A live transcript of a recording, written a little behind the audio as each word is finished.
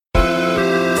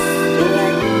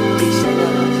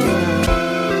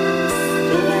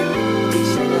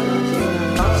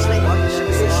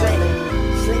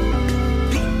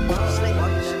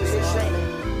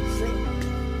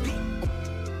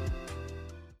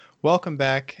Welcome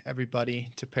back, everybody,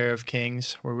 to Pair of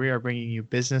Kings, where we are bringing you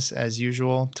business as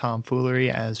usual,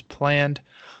 tomfoolery as planned.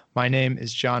 My name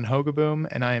is John Hogaboom,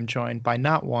 and I am joined by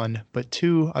not one, but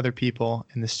two other people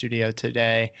in the studio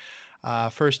today.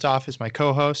 First off is my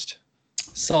co-host.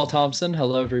 Saul Thompson.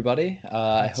 Hello, everybody.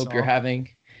 I Hey, hope you're Saul. having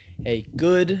a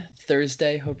good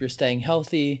Thursday. Hope you're staying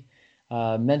healthy,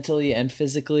 mentally and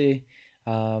physically.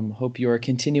 Hope you are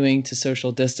continuing to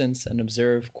social distance and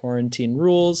observe quarantine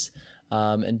rules,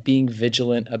 and being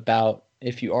vigilant about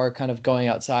if you are kind of going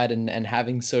outside and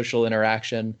having social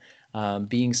interaction,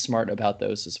 being smart about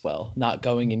those as well. Not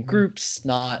going in groups,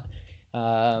 not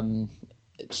um,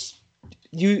 just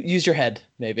you use your head,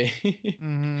 maybe,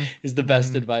 Mm-hmm. is the best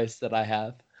Mm-hmm. advice that I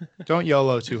have. Don't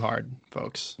YOLO too hard,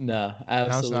 folks. No, Now's not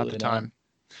the absolutely not.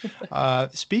 time.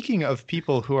 Speaking of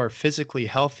people who are physically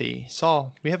healthy,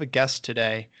 Saul, we have a guest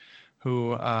today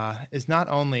who is not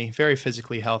only very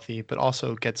physically healthy, but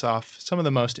also gets off some of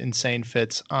the most insane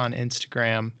fits on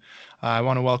Instagram. I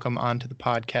want to welcome onto the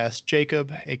podcast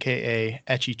Jacob, aka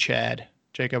Etchy Chad.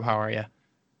 Jacob, how are you?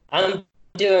 I'm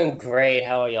doing great.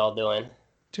 How are y'all doing?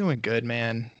 Doing good,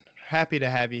 man. Happy to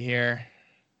have you here.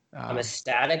 I'm Um,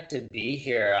 ecstatic to be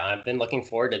here. I've been looking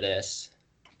forward to this.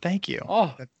 Thank you.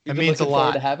 Oh, That we've been means a looking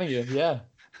forward to lot. having you. Yeah.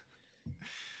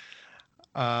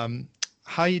 Um,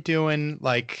 how you doing?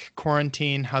 Like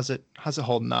quarantine? How's it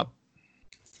holding up?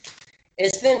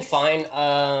 It's been fine.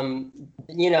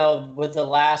 With the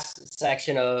last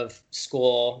section of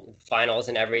school, finals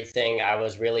and everything, I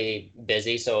was really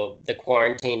busy. So the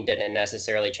quarantine didn't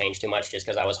necessarily change too much just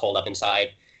because I was holed up inside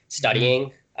Mhm.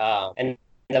 studying. And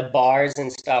the bars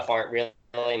and stuff aren't really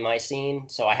my scene,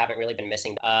 so I haven't really been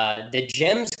missing. The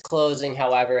gym's closing,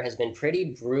 however, has been pretty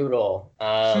brutal.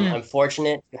 Hmm. I'm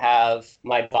fortunate to have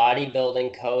my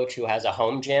bodybuilding coach who has a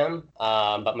home gym,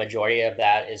 but majority of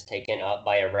that is taken up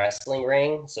by a wrestling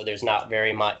ring, so there's not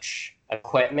very much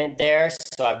equipment there.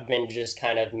 So I've been just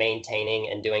kind of maintaining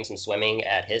and doing some swimming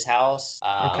at his house. Okay.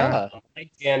 Ah, My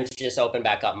gym's just opened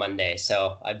back up Monday,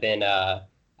 so I've been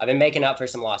making up for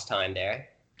some lost time there.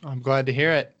 I'm glad to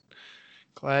hear it.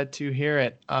 Glad to hear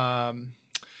it.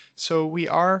 So we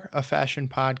are a fashion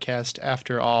podcast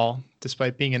after all,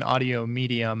 despite being an audio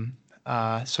medium.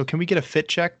 So can we get a fit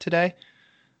check today?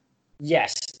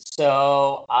 Yes.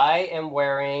 So I am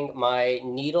wearing my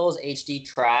Needles HD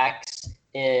tracks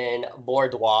in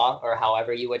Bordeaux, or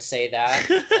however you would say that.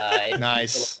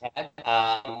 Nice.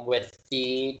 With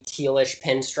the tealish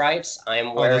pinstripes. I'm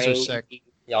Oh, those are wearing sick.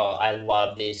 oh, I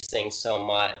love these things so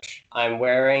much. I'm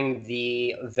wearing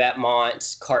the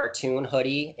Vetmont's cartoon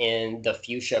hoodie in the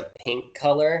fuchsia pink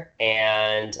color,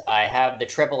 and I have the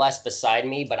Triple S beside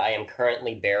me, but I am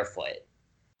currently barefoot.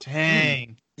 hmm.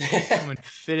 Dang. Coming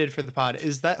fitted for the pod.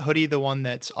 Is that hoodie the one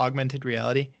that's augmented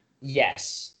reality?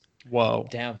 Yes. Whoa.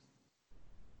 Damn.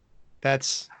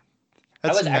 That's I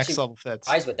that's was some next actually level fits.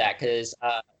 surprised with that because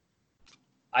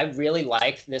I really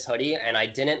liked this hoodie, and I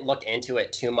didn't look into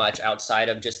it too much outside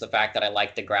of just the fact that I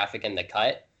liked the graphic and the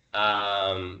cut.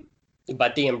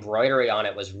 But the embroidery on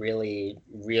it was really,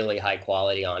 really high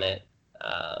quality on it.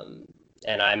 Um,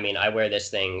 and I mean, I wear this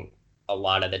thing a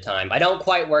lot of the time. I don't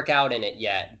quite work out in it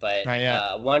yet, but Not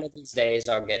yet. one of these days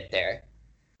I'll get there.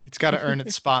 It's got to earn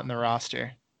its spot in the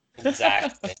roster.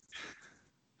 Exactly.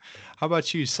 How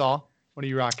about you, Saul? What are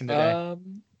you rocking today?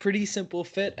 Pretty simple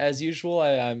fit as usual.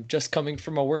 I'm just coming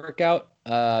from a workout.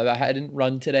 I didn't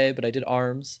run today, but I did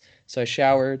arms, so I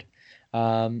showered.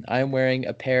 I'm wearing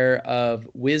a pair of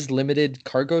Wiz Limited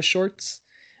cargo shorts,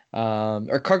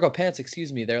 or cargo pants,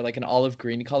 excuse me. They're like an olive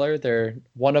green color. They're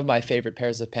one of my favorite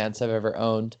pairs of pants I've ever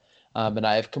owned. And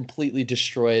I've completely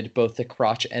destroyed both the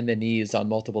crotch and the knees on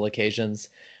multiple occasions.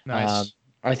 Um, Nice.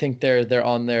 I think they're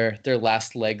on their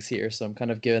last legs here, so I'm kind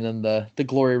of giving them the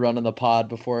glory run in the pod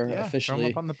before Yeah, throw them up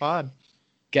officially on the pod.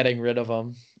 getting rid of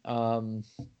them. Um,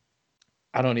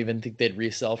 I don't even think they'd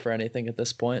resell for anything at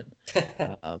this point.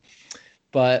 Um,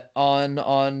 but on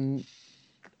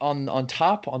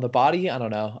top on the body, I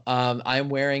don't know. I'm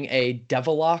wearing a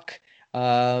Devil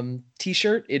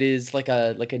t-shirt. It is like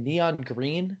a neon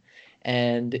green,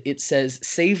 and it says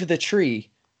 "Save the tree."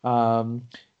 Um,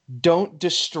 don't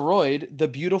destroy the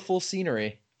beautiful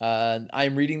scenery.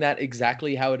 I'm reading that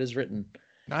exactly how it is written.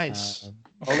 Nice. Um,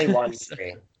 Only one so-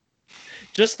 tree.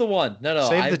 just the one. No.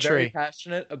 Save the I'm very tree,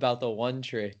 passionate about the one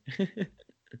tree.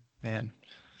 man.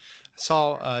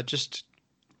 Saul, just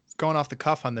going off the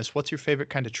cuff on this, what's your favorite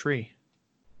kind of tree?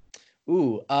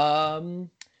 Ooh,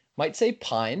 might say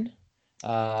pine.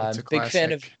 That's a Big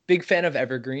fan of classic. big fan of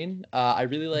evergreen. I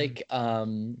really Mhm.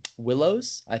 like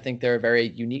willows. I think they're a very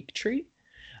unique tree.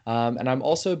 And I'm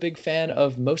also a big fan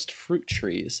of most fruit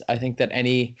trees. I think that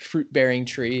any fruit-bearing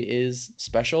tree is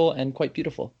special and quite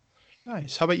beautiful.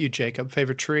 Nice. How about you, Jacob?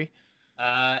 Favorite tree?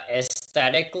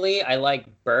 Aesthetically, I like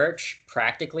birch.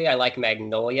 Practically, I like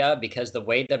magnolia because the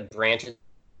way the branches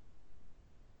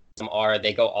are,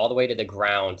 they go all the way to the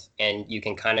ground and you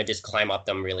can kind of just climb up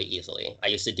them really easily. I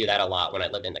used to do that a lot when I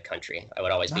lived in the country. I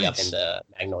would always be up in Nice. the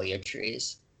magnolia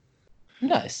trees.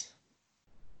 Nice.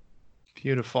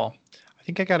 Beautiful. I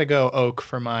think I got to go oak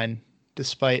for mine,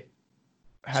 despite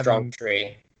Strong having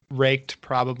tree. raked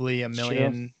probably a Sure.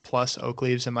 million plus oak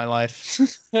leaves in my life.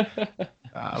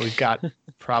 We've got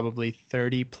probably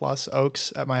 30 plus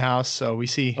oaks at my house, so we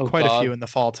see Oh quite a few God. in the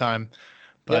fall time.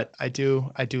 But Yep.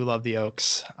 I do love the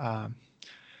oaks.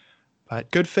 But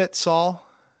good fit, Saul.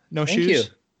 No Thank you.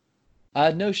 shoes.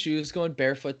 No shoes. Going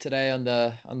barefoot today on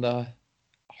the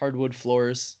hardwood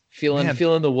floors. Feeling Man,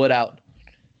 feeling the wood out.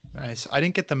 nice. I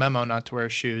didn't get the memo not to wear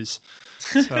shoes.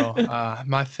 So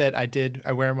my fit,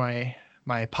 I wear my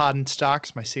Podden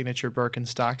stocks, my signature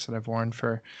Birkenstocks that I've worn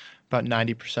for about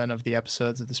 90% of the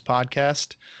episodes of this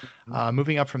podcast.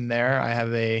 Moving up from there, I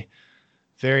have a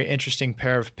very interesting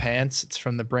pair of pants. It's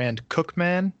from the brand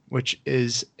Cookman, which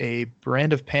is a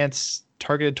brand of pants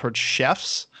targeted towards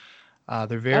chefs.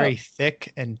 They're very Oh,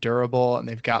 thick and durable, and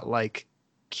they've got like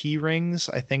key rings,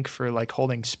 I think, for like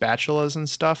holding spatulas and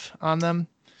stuff on them.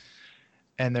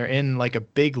 And they're in like a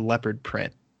big leopard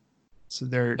print. So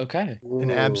they're okay.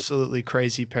 an Ooh, absolutely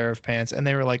crazy pair of pants. And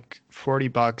they were like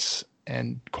 $40.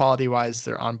 And quality wise,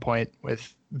 they're on point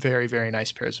with very, very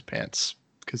nice pairs of pants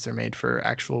because they're made for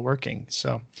actual working.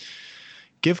 So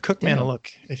give Cookman a Damn.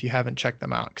 look if you haven't checked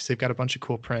them out because they've got a bunch of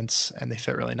cool prints and they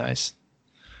fit really nice.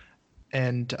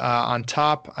 And on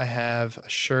top, I have a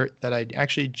shirt that I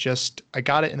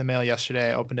got it in the mail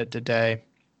yesterday. I opened it today.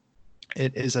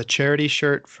 It is a charity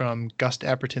shirt from Gus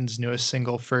Apperton's newest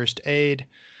single, First Aid,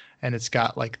 and it's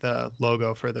got like the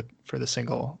logo for the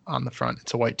single on the front.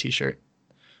 It's a white T-shirt.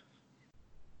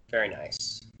 very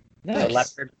nice. The Nice.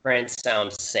 leopard print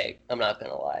sounds sick. I'm not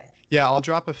gonna lie. Yeah, I'll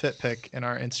drop a fit pic in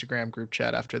our Instagram group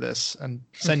chat after this and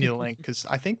send you the link because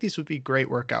I think these would be great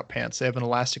workout pants. They have an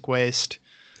elastic waist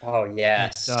Oh and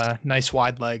yes, nice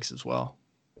wide legs as well.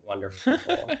 wonderful.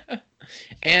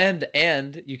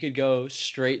 And you could go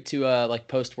straight to like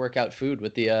post-workout food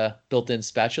with the built-in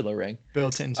spatula ring.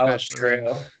 Built-in Oh, spatula ring.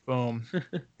 true. Boom.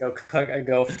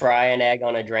 Go fry an egg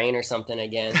on a drain or something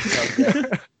again. Sounds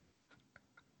good.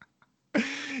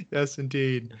 Yes,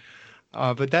 indeed.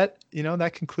 But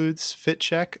that concludes Fit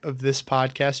Check of this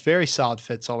podcast. Very solid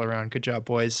fits all around. Good job,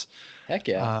 boys. Heck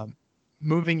yeah. Um,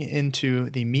 moving into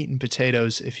the meat and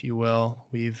potatoes, if you will,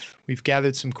 we've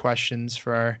gathered some questions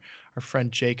for our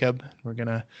friend Jacob. We're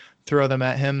gonna throw them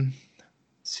at him,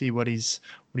 see what he's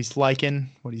liking,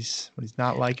 what he's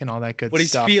not liking, all that good What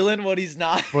he's stuff. feeling, what he's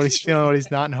not. What he's feeling, what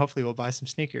he's not, and hopefully we'll buy some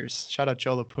sneakers. Shout out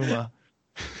Joe LaPuma.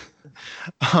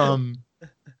 um,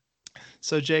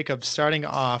 so Jacob, starting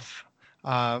off,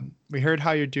 we heard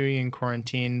how you're doing in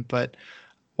quarantine, but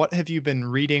what have you been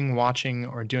reading, watching,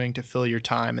 or doing to fill your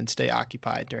time and stay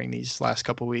occupied during these last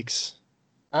couple weeks?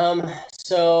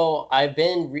 So I've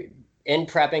been in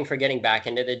prepping for getting back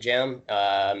into the gym.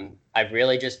 I've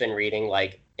really just been reading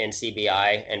like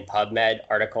NCBI and PubMed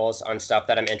articles on stuff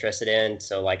that I'm interested in.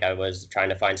 So like I was trying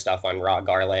to find stuff on raw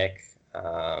garlic.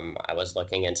 I was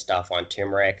looking in stuff on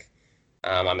turmeric.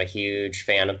 I'm a huge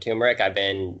fan of turmeric. I've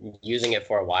been using it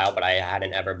for a while, but I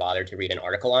hadn't ever bothered to read an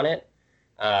article on it.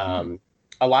 Hmm.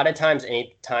 A lot of times,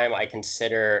 anytime I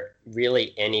consider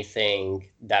really anything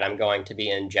that I'm going to be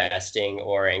ingesting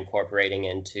or incorporating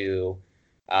into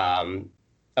um,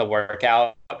 a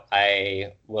workout,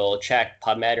 I will check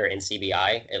PubMed or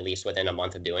NCBI at least within a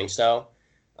month of doing so.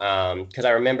 Because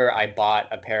I remember I bought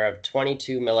a pair of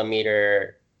 22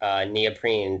 millimeter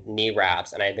neoprene knee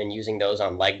wraps, and I've been using those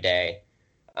on leg day.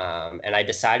 And I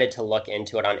decided to look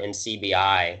into it on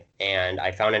NCBI, and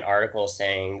I found an article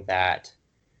saying that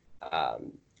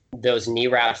um, those knee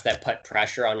wraps that put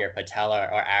pressure on your patella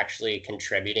are actually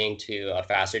contributing to a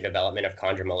faster development of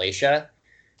chondromalacia.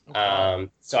 Oh God.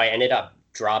 So I ended up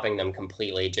dropping them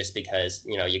completely just because,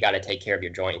 you got to take care of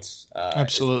your joints as much as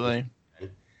Absolutely. you can.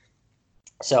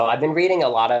 So I've been reading a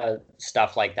lot of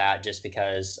stuff like that just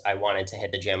because I wanted to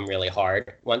hit the gym really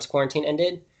hard once quarantine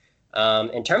ended.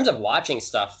 In terms of watching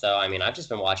stuff, though, I mean, I've just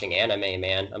been watching anime,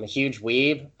 man. I'm a huge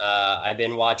weeb.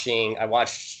 I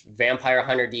watched Vampire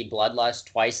Hunter D Bloodlust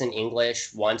twice in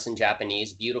English, once in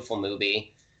Japanese. Beautiful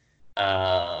movie.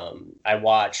 I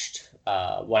watched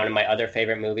one of my other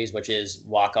favorite movies, which is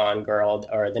Walk On Girl,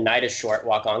 or The Night is Short,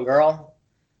 Walk On Girl.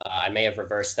 I may have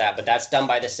reversed that, but that's done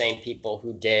by the same people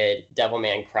who did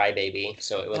Devilman Crybaby.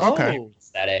 So it was Okay.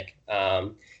 aesthetic.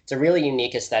 It's a really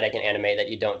unique aesthetic in anime that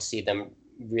you don't see them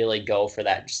really go for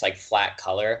that just like flat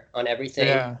color on everything.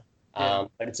 Yeah.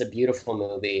 But it's a beautiful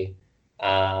movie.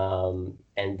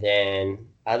 And then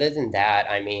other than that,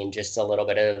 I mean, just a little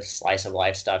bit of slice of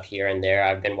life stuff here and there.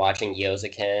 I've been watching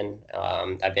Yosuken.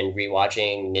 I've been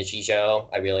rewatching Nichijou.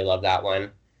 I really love that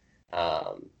one.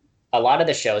 Um, a lot of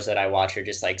the shows that I watch are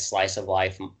just like slice of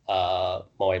life, moe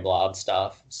blob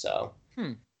stuff. So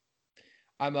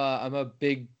I'm a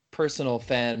big personal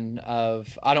fan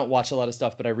of. I don't watch a lot of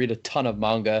stuff, but I read a ton of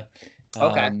manga.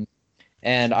 okay,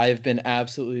 And I've been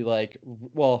absolutely like,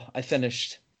 well, I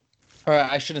finished, or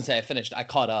I shouldn't say I finished. I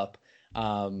caught up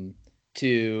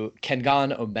to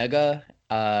Kengan Omega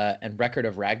and Record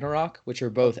of Ragnarok, which are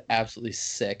both absolutely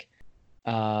sick.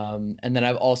 And then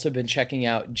I've also been checking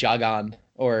out Jagan,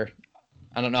 or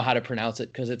I don't know how to pronounce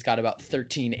it because it's got about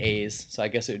 13 A's, so I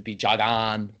guess it would be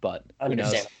Jagan, but who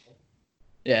knows?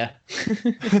 Yeah.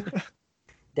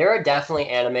 there are definitely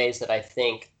animes that I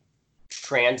think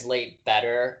translate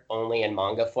better only in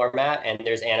manga format, and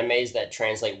there's animes that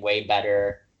translate way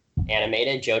better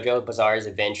animated. JoJo Bizarre's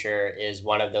Adventure is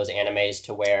one of those animes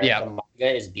to where Yeah. the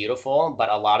manga is beautiful, but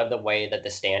a lot of the way that the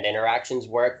stand interactions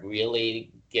work really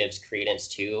gives credence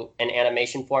to an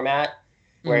animation format.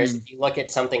 Whereas if you look at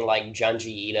something like Junji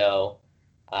Ito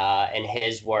and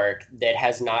his work, that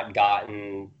has not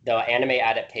gotten the anime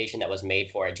adaptation that was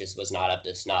made for it just was not up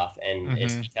to snuff, and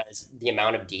it's because the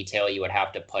amount of detail you would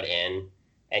have to put in,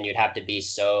 and you'd have to be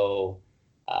so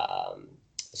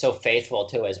faithful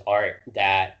to his art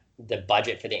that the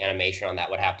budget for the animation on that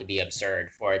would have to be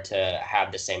absurd for it to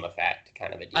have the same effect,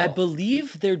 kind of a I deal.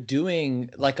 believe they're doing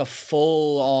like a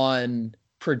full-on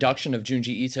production of Junji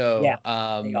Ito. Yeah,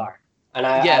 they are. And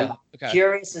Yeah. I'm Okay.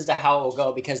 curious as to how it will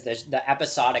go because the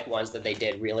episodic ones that they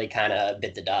did really kind of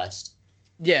bit the dust.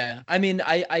 Yeah. I mean,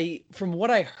 I from what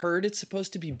I heard, it's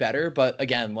supposed to be better, but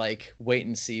again, like wait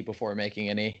and see before making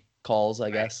any calls, I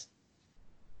guess.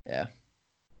 Yeah.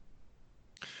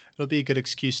 It'll be a good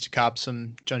excuse to cop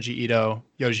some Junji Ito,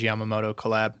 Yoji Yamamoto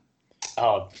collab.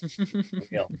 Oh,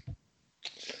 real.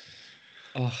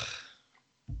 Oh,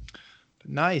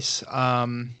 Nice.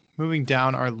 Moving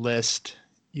down our list,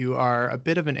 you are a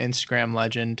bit of an Instagram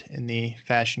legend in the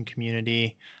fashion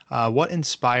community. What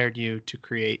inspired you to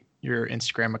create your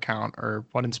Instagram account, or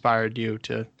what inspired you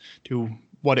to do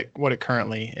what it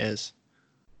currently is?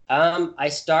 I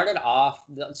started off,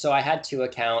 so I had two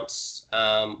accounts.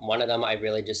 One of them I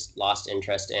really just lost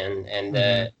interest in, and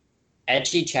the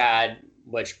Etchy Chad,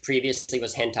 which previously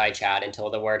was Hentai Chad until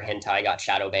the word hentai got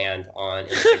shadow banned on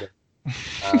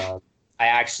Instagram.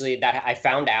 I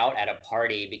found out at a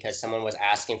party because someone was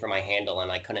asking for my handle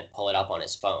and I couldn't pull it up on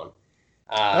his phone.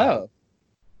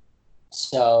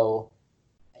 So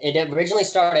it originally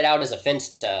started out as a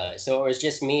Finsta. So it was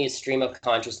just me, stream of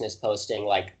consciousness, posting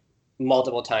like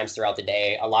multiple times throughout the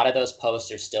day. A lot of those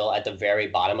posts are still at the very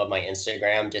bottom of my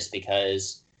Instagram just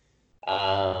because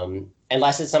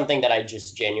unless it's something that I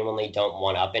just genuinely don't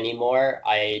want up anymore,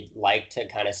 I like to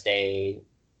kind of stay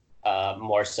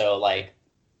more so like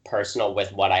personal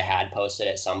with what I had posted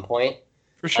at some point.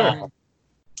 For sure.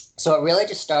 So it really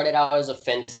just started out as a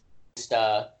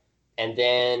Finsta, and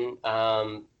then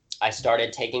I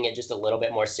started taking it just a little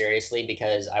bit more seriously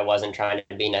because I wasn't trying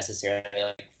to be necessarily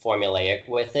like formulaic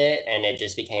with it, and it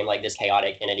just became like this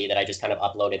chaotic entity that I just kind of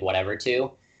uploaded whatever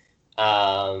to.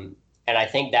 And I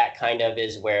think that kind of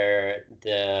is where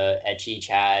the Etchy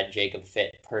Chad Jacob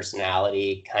Fit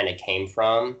personality kind of came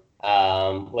from.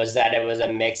 Was that it was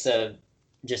a mix of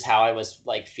just how I was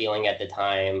like feeling at the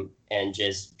time and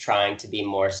just trying to be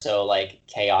more so like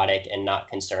chaotic and not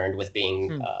concerned with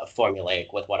being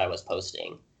formulaic with what I was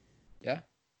posting. Yeah.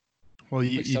 Well,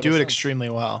 you do it extremely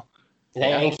well.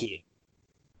 Thank you.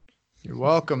 You're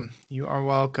welcome. You are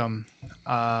welcome.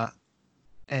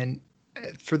 And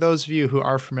for those of you who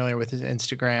are familiar with his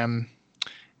Instagram,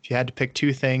 if you had to pick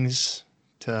two things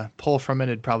to pull from it,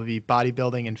 it'd probably be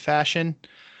bodybuilding and fashion.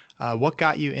 What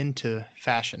got you into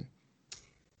fashion?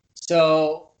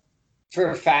 So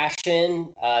for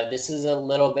fashion, this is a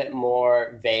little bit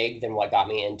more vague than what got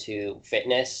me into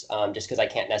fitness, just because I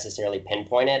can't necessarily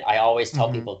pinpoint it. I always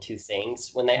tell people two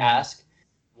things when they ask.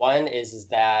 One is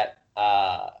that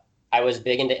I was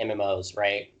big into MMOs,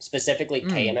 right? Specifically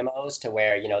KMMOs, to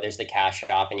where, you know, there's the cash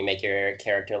shop and you make your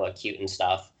character look cute and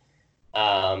stuff.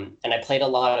 And I played a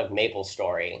lot of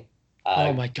MapleStory.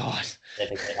 Oh my God.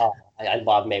 Oh, I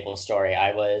love MapleStory.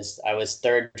 I was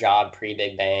third job pre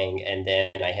Big Bang, and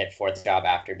then I hit fourth job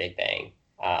after Big Bang.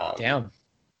 Damn.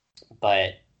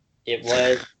 But it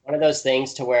was one of those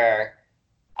things to where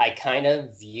I kind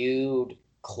of viewed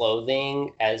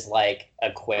clothing as like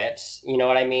equips, you know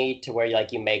what I mean? To where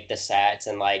like you make the sets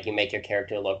and like you make your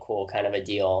character look cool, kind of a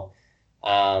deal.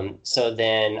 So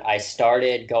then I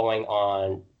started going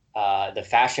on the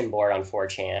fashion board on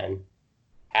 4chan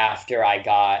after I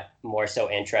got more so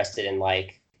interested in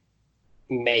like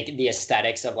make the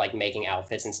aesthetics of like making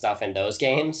outfits and stuff in those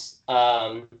games.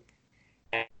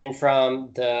 And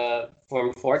from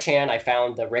 4chan, I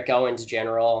found the Rick Owens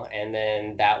General, and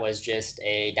then that was just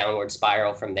a downward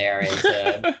spiral from there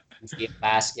into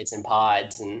baskets and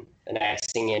pods, and the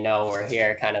next thing you know, we're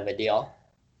here, kind of a deal.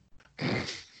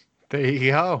 There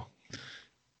you go.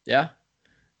 Yeah.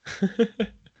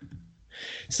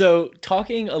 So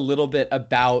talking a little bit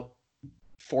about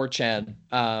 4chan,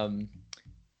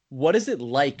 what is it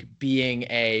like being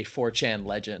a 4chan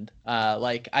legend?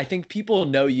 Like, I think people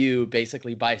know you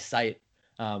basically by sight,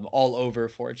 all over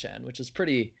 4chan, which is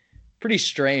pretty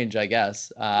strange, I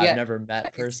guess. I've Yeah, never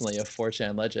met personally a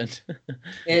 4chan legend.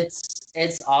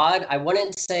 it's odd. I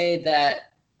wouldn't say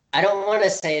that. I don't want to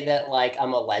say that like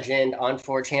I'm a legend on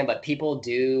 4chan, but people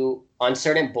do on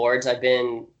certain boards. I've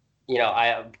been,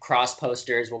 I cross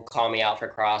posters will call me out for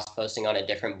cross posting on a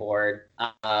different board.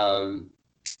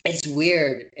 It's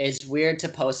weird. It's weird to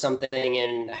post something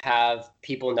and have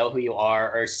people know who you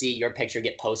are or see your picture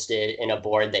get posted in a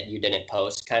board that you didn't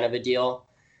post, kind of a deal.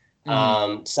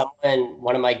 Mhm.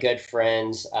 One of my good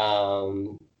friends,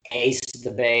 Ace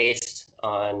the Based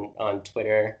on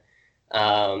Twitter,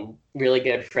 really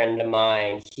good friend of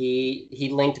mine. He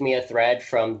linked me a thread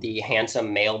from the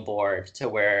Handsome Mail board to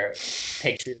where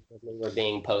pictures of me were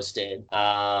being posted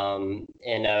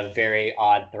in a very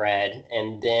odd thread,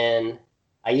 and then.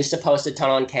 I used to post a ton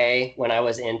on K when I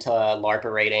was into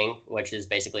LARPer rating, which is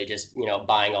basically just,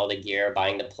 buying all the gear,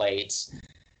 buying the plates.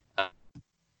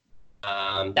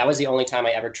 That was the only time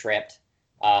I ever tripped.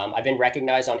 I've been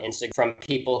recognized on Instagram from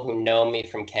people who know me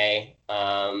from K,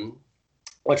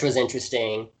 which was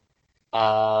interesting.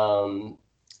 So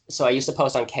I used to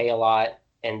post on K a lot,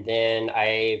 and then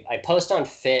I post on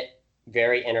Fit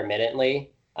very intermittently.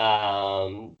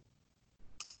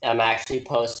 I'm actually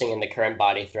posting in the current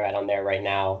body thread on there right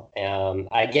now.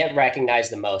 I get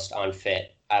recognized the most on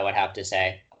Fit, I would have to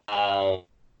say.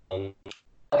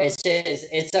 It's just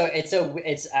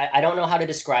I don't know how to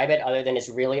describe it other than it's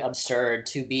really absurd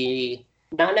to be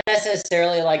not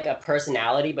necessarily like a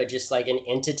personality, but just like an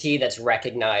entity that's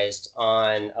recognized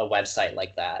on a website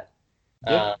like that.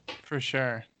 Yeah. For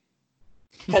sure.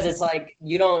 Because it's like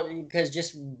because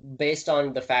just based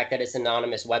on the fact that it's an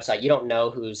anonymous website, you don't know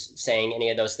who's saying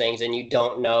any of those things, and you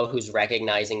don't know who's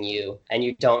recognizing you, and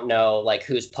you don't know like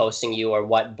who's posting you or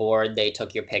what board they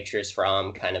took your pictures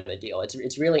from, kind of a deal.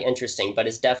 It's really interesting, but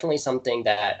it's definitely something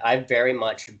that I've very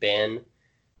much been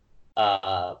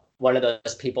one of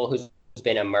those people who's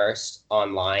been immersed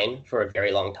online for a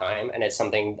very long time, and it's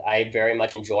something I very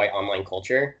much enjoy online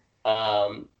culture.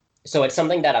 So it's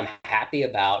something that I'm happy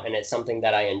about, and it's something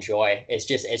that I enjoy. It's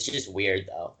just weird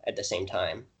though at the same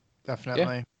time.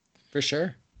 Definitely. For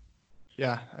sure.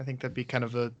 Yeah, I think that'd be kind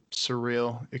of a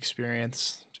surreal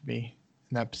experience to be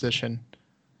in that position.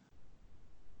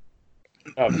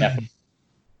 Oh, definitely.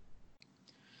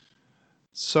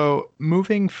 So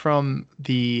moving from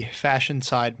the fashion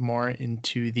side more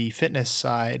into the fitness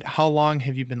side, how long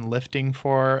have you been lifting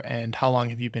for, and how long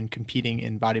have you been competing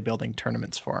in bodybuilding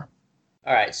tournaments for?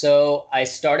 All right, so I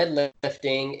started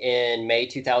lifting in May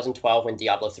 2012 when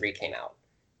Diablo 3 came out.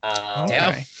 Damn.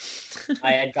 Okay.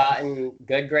 I had gotten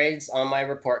good grades on my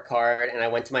report card, and I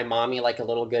went to my mommy like a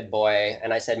little good boy,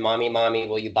 and I said, Mommy,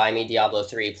 will you buy me Diablo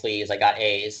 3, please? I got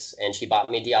A's, and she bought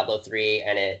me Diablo 3,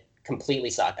 and it completely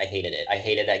sucked. I hated it. I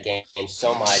hated that game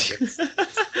so much.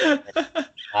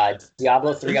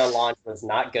 Diablo 3 on launch was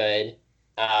not good.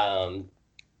 Um,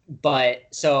 but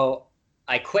so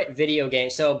I quit video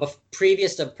games. So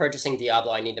previous to purchasing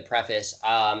Diablo, I need to preface,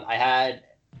 I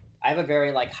have a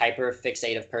very like hyper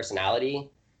fixative personality.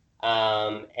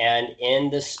 And in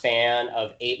the span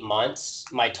of 8 months,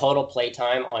 my total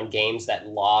playtime on games that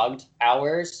logged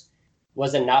hours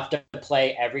was enough to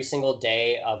play every single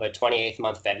day of a 28th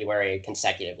month February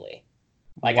consecutively.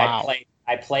 Like Wow.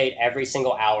 I played every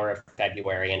single hour of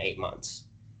February in 8 months.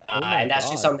 Oh my And that's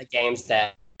just God. some of the games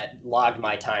that logged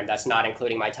my time. That's not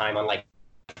including my time on like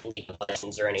League of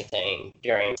Legends or anything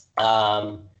during.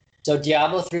 So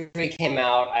Diablo 3 came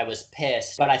out, I was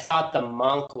pissed, but I thought the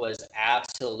monk was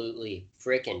absolutely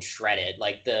freaking shredded.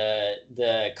 Like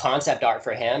the concept art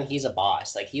for him, he's a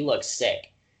boss. Like he looks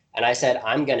sick. And I said,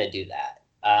 I'm gonna do that.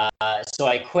 So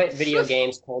I quit video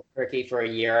games cold turkey for a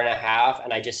year and a half,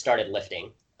 and I just started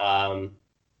lifting. And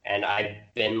I've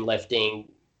been lifting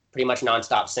pretty much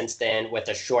nonstop since then, with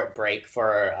a short break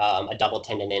for a double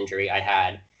tendon injury I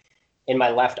had in my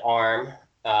left arm,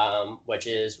 which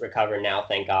is recovered now,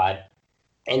 thank God.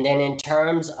 And then in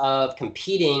terms of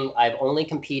competing, I only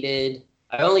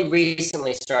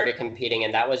recently started competing,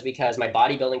 and that was because my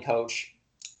bodybuilding coach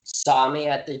saw me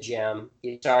at the gym.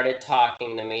 He started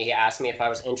talking to me. He asked me if I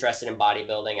was interested in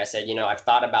bodybuilding. I said, I've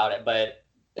thought about it, but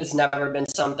it's never been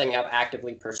something I've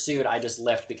actively pursued. I just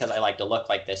lift because I like to look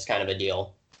like this, kind of a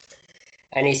deal.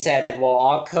 And he said, well,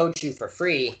 I'll coach you for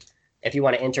free if you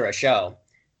want to enter a show.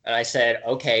 And I said,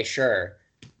 okay, sure.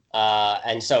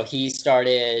 And so he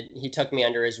took me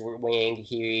under his wing.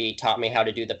 He taught me how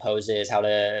to do the poses, how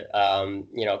to,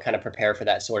 kind of prepare for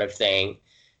that sort of thing.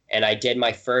 And I did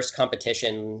my first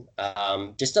competition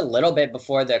just a little bit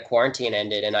before the quarantine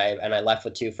ended, and I left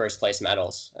with 2 first place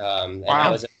medals. And Wow.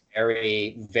 that was a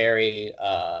very, very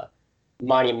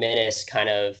monumentous kind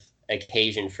of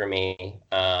occasion for me,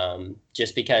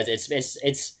 just because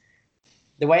it's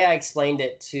the way I explained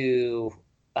it to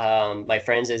my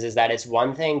friends is that it's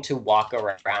one thing to walk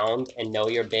around and know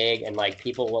you're big, and like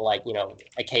people will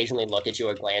occasionally look at you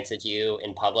or glance at you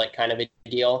in public, kind of a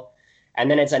deal. And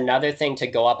then it's another thing to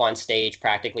go up on stage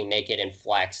practically naked and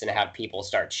flex and have people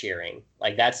start cheering.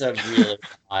 Like, that's a really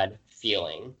odd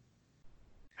feeling.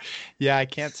 Yeah, I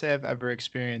can't say I've ever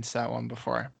experienced that one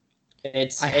before. Go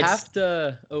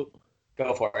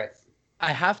for it.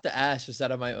 I have to ask, just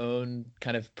out of my own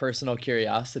kind of personal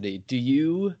curiosity, do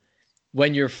you,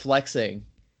 when you're flexing,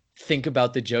 think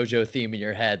about the JoJo theme in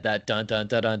your head, that dun dun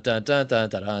dun dun dun dun dun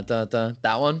dun dun dun,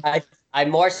 that one? I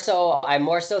more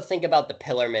so think about the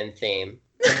Pillarman theme.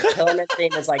 The Pillarman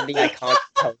theme is like the iconic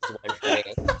pose one for me.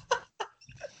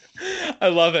 I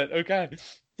love it. Okay.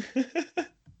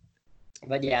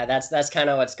 But yeah, that's kind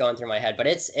of what's going through my head. But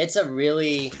it's a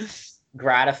really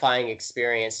gratifying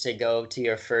experience to go to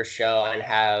your first show and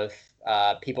have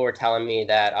people were telling me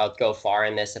that I'll go far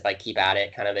in this if I keep at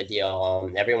it, kind of a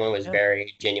deal. Everyone was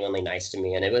very genuinely nice to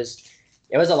me, and it was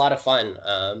a lot of fun.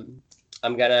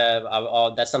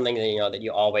 That's something that that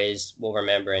you always will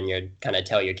remember, and you're kind of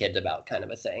tell your kids about, kind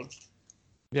of a thing.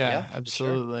 Yeah,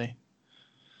 absolutely. Sure.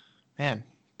 Man,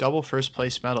 double first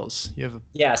place medals. You have a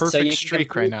perfect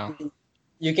streak right now.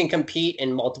 You can compete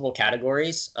in multiple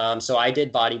categories. So I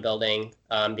did bodybuilding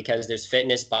because there's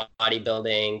fitness,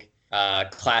 bodybuilding,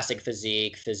 classic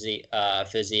physique,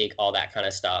 all that kind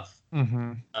of stuff.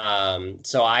 Mm-hmm.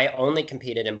 So I only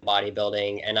competed in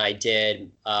bodybuilding, and I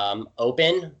did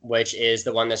open, which is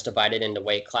the one that's divided into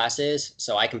weight classes.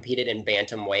 So I competed in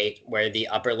bantamweight, where the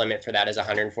upper limit for that is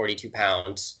 142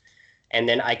 pounds. And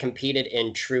then I competed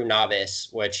in true novice,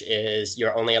 which is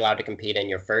you're only allowed to compete in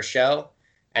your first show.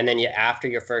 And then after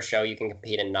your first show, you can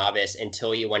compete in novice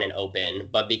until you win an open.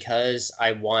 But because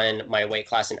I won my weight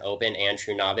class in open and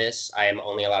true novice, I am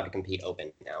only allowed to compete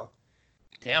open now.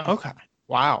 Damn. Okay.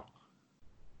 Wow.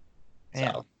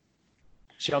 Man. So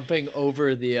jumping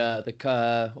over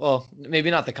well,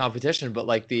 maybe not the competition, but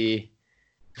like the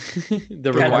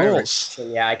rules.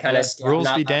 Yeah, I kind of rules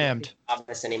be damned.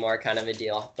 Novice anymore, kind of a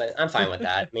deal. But I'm fine with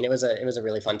that. I mean, it was a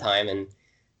really fun time, and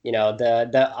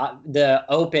the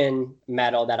open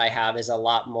medal that I have is a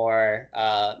lot more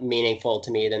meaningful to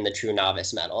me than the true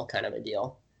novice medal, kind of a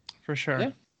deal. For sure.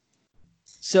 Yeah.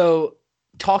 So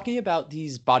talking about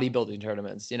these bodybuilding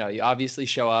tournaments, you obviously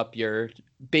show up, you're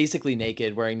basically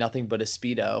naked, wearing nothing but a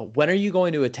Speedo. When are you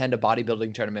going to attend a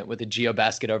bodybuilding tournament with a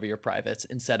Geobasket over your privates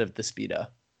instead of the Speedo?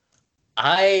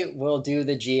 I will do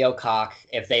the geocock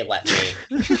if they let me.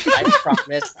 I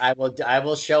promise I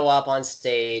will show up on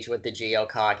stage with the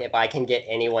geocock if I can get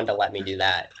anyone to let me do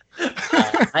that.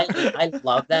 I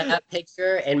love that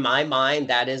picture. In my mind,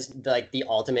 that is like the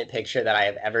ultimate picture that I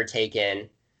have ever taken.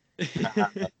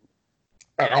 And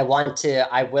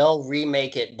I will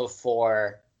remake it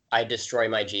before I destroy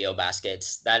my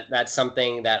Geobaskets. That's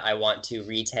something that I want to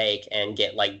retake and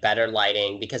get like better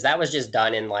lighting, because that was just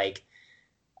done in like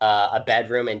a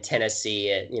bedroom in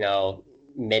Tennessee at,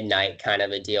 midnight, kind of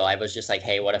a deal. I was just like,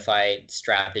 hey, what if I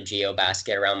strapped a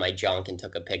Geobasket around my junk and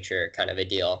took a picture, kind of a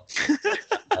deal.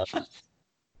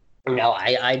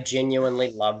 I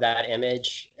genuinely love that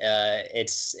image.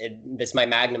 It's my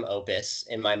magnum opus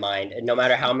in my mind. And no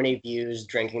matter how many views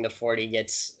drinking the 40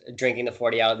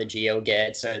 out of the Geo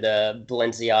gets, or the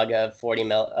Balenciaga 40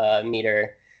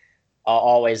 meter, I'll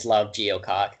always love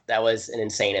Geocock. That was an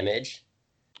insane image.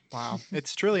 Wow.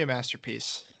 It's truly a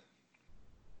masterpiece.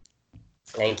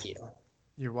 Thank you.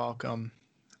 You're welcome.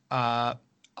 On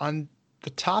the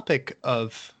topic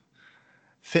of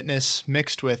fitness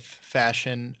mixed with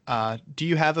fashion. Do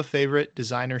you have a favorite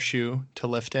designer shoe to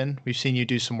lift in? We've seen you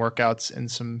do some workouts in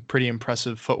some pretty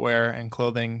impressive footwear and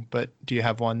clothing, but do you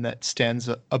have one that stands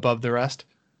above the rest?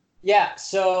 Yeah,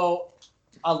 so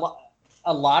a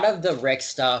lot of the Rick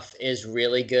stuff is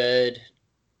really good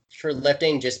for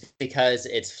lifting just because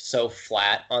it's so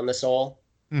flat on the sole.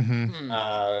 Mm-hmm.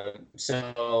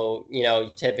 So,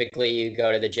 typically you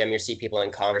go to the gym, you see people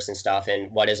in Converse and stuff, and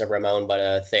what is a Ramon but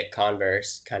a thick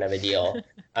Converse kind of a deal.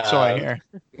 So I hear.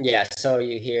 Yeah, so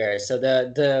you hear. So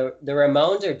the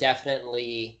Ramones are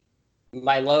definitely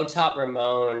my low top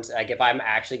Ramones. Like if I'm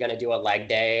actually going to do a leg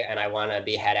day and I want to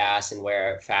be head ass and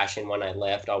wear fashion when I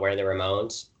lift, I'll wear the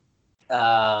Ramones.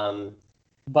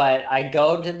 But I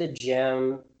go to the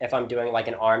gym if I'm doing like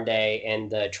an arm day in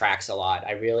the tracks a lot.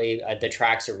 I really, the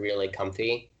tracks are really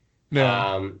comfy.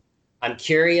 Yeah. I'm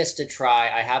curious to try.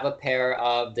 I have a pair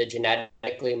of the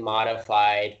genetically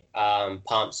modified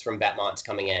pumps from Vetmont's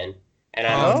coming in, and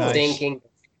I'm Nice. thinking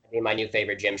it'll be my new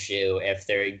favorite gym shoe if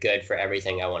they're good for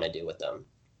everything I want to do with them.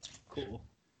 Cool.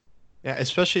 Yeah,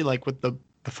 especially like with the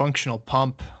functional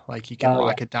pump, like you can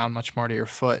lock it down much more to your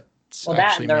foot. It's Well, that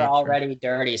actually and they're made already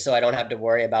dirty, so I don't have to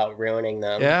worry about ruining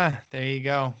them. Yeah, there you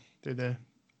go. They're the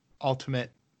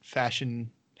ultimate fashion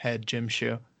head gym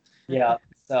shoe. Yeah.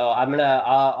 So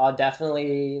I'll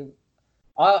definitely,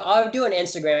 I'll do an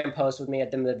Instagram post with me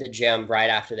at the gym right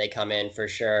after they come in for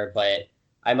sure. But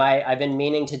I've been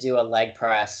meaning to do a leg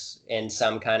press in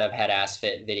some kind of head ass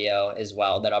fit video as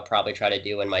well that I'll probably try to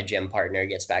do when my gym partner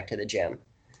gets back to the gym.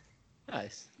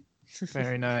 Nice.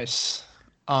 Very nice.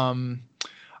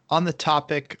 On the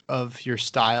topic of your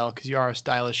style, because you are a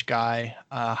stylish guy,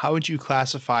 how would you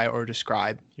classify or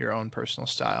describe your own personal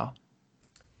style?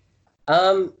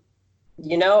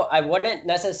 I wouldn't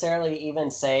necessarily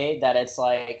even say that it's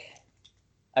like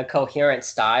a coherent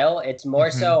style. It's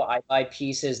more so I buy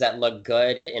pieces that look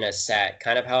good in a set,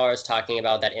 kind of how I was talking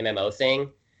about that MMO thing.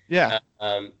 Yeah.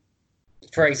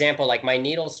 For example, like my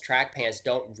Needles track pants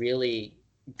don't really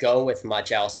go with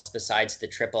much else besides the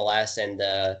Triple S and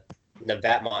the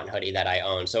Vetmont hoodie that I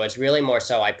own. So it's really more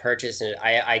so I purchase it.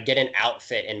 I get an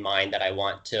outfit in mind that I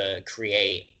want to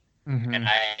create, and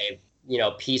I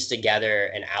piece together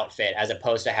an outfit as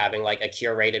opposed to having like a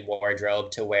curated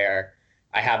wardrobe to where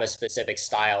I have a specific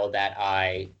style that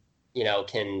I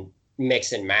can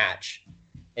mix and match.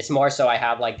 It's more so I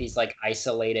have like these like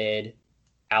isolated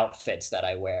outfits that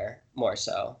I wear more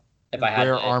so. If I had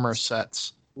rare armor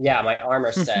sets. Yeah, my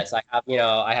armor sets. I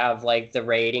have like the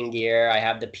raiding gear, I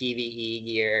have the PvE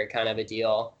gear, kind of a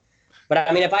deal. But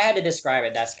I mean, if I had to describe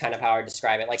it, that's kind of how I would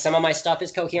describe it. Like some of my stuff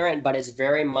is coherent, but it's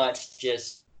very much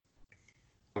just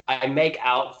I make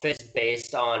outfits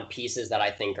based on pieces that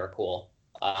I think are cool.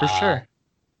 For sure.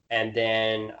 And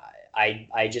then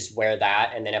I just wear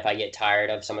that, and then if I get tired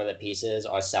of some of the pieces,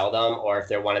 I'll sell them, or if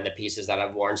they're one of the pieces that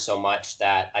I've worn so much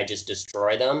that I just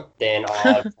destroy them, then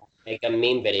I'll make a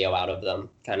meme video out of them,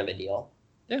 kind of a deal.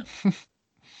 Yeah.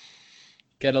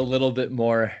 Get a little bit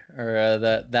more, or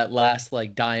that last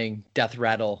like dying death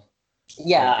rattle.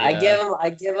 Yeah, I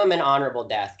give them an honorable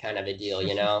death, kind of a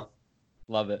deal,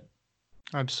 Love it.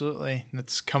 Absolutely.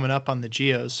 That's coming up on the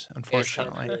Geos,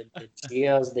 unfortunately.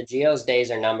 The Geos days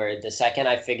are numbered. The second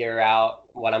I figure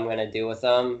out what I'm going to do with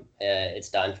them, it's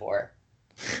done for.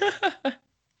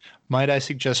 Might I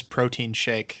suggest protein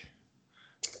shake?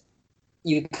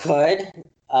 You could,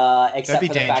 except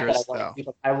for the fact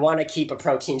that I want to keep a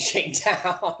protein shake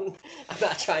down. I'm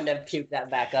not trying to puke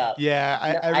that back up. Yeah,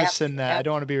 I rescind that. I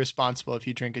don't want to be responsible if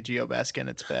you drink a Geobasket and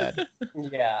it's bad.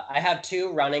 Yeah, I have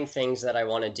 2 running things that I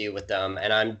want to do with them,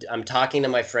 and I'm talking to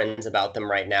my friends about them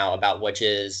right now, about which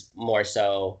is more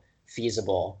so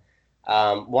feasible.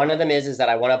 One of them is that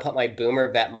I want to put my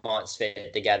Boomer Vetmonts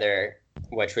fit together,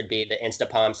 which would be the Insta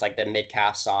pumps, like the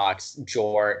mid-calf socks,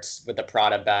 jorts with the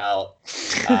Prada belt.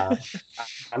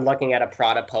 I'm looking at a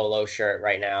Prada polo shirt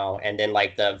right now, and then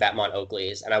like the Vetmont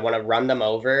Oakleys, and I want to run them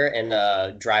over in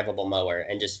a drivable mower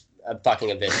and just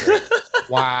fucking eviscerate.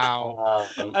 Wow,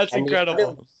 that's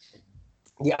incredible.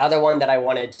 The other one that I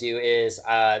want to do is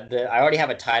I already have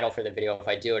a title for the video if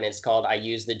I do, and it's called "I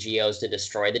Use the Geos to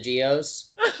Destroy the Geos,"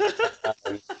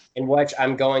 in which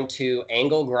I'm going to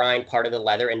angle grind part of the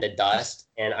leather into dust,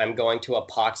 and I'm going to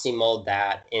epoxy mold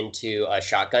that into a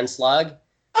shotgun slug,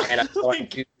 and I'm going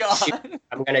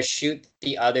to shoot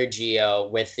the other Geo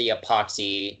with the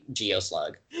epoxy Geo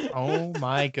slug. Oh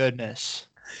my goodness!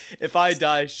 If I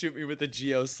die, shoot me with a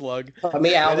Geo slug. Put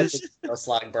me out with the Geo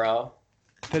slug, bro.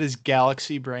 That is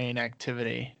galaxy brain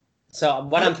activity. So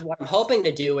what I'm hoping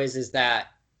to do is that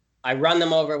I run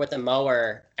them over with a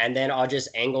mower, and then I'll just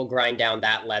angle grind down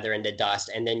that leather into dust,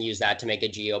 and then use that to make a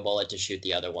geo bullet to shoot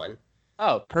the other one.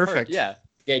 Oh, Perfect. yeah.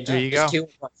 Yeah, There you just go. two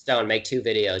with one stone. Make 2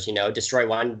 videos. Destroy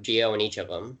one geo in each of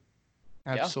them.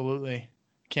 Absolutely.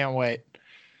 Can't wait.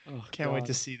 Oh Can't wait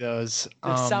to God. see those.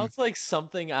 This sounds like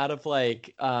something out of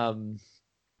like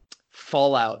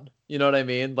Fallout. You know what I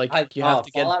mean? Like you have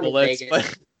to get Fallout New bullets, Vegas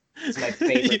but is my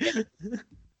favorite game.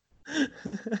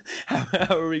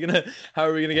 how are we gonna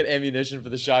get ammunition for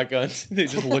the shotguns? They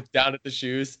just look down at the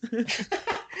shoes.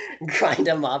 Grind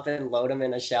them up and load them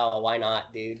in a shell. Why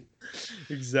not, dude?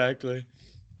 Exactly.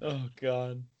 Oh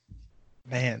God.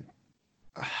 Man,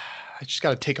 I just got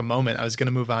to take a moment. I was going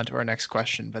to move on to our next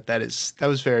question, but that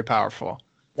was very powerful.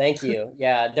 Thank you.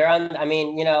 Yeah, they're on. I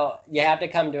mean, you have to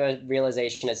come to a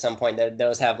realization at some point that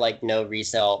those have like no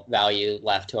resale value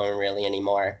left to them really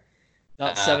anymore.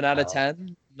 Not 7 out of 10. I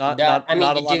mean, Not a they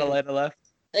lot of do. light left.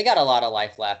 They got a lot of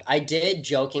life left. I did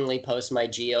jokingly post my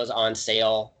geos on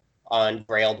sale on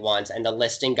Grailed once, and the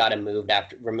listing got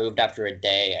removed after a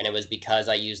day, and it was because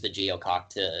I used the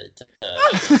geocock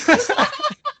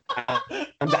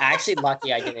I'm actually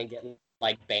lucky I didn't get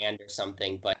like banned or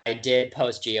something, but I did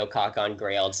post geocock on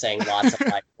Grailed saying lots of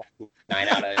life left, 9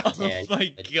 out of 10. Oh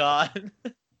my God.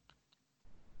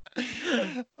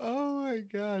 Oh my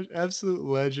gosh, absolute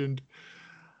legend.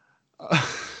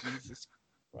 Jesus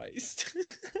Christ.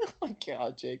 Oh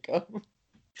God, Jacob.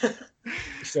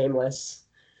 Shameless.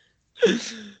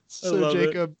 So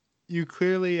Jacob, you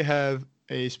clearly have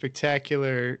a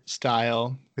spectacular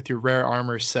style with your rare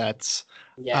armor sets.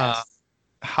 Yes.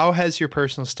 How has your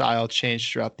personal style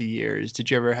changed throughout the years? Did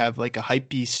you ever have like a hype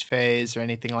beast phase or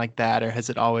anything like that? Or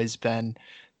has it always been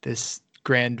this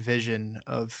grand vision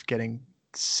of getting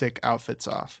sick outfits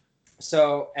off?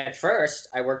 So at first,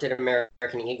 I worked at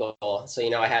American Eagle, so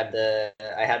I had the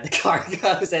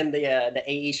cargos and the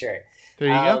AE shirt. There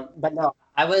you go. But no,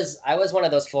 I was one of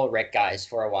those full Rick guys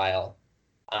for a while,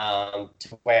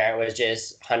 to where it was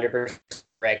just 100%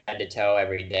 Rick head to toe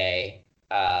every day,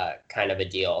 kind of a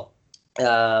deal.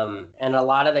 And a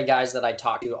lot of the guys that I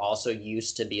talked to also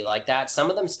used to be like that.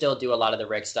 Some of them still do a lot of the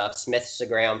Rick stuff. Smith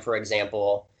Segram, for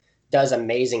example, does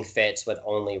amazing fits with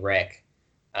only Rick.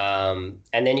 And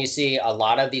then you see a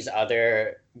lot of these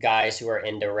other guys who are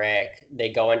into Rick, they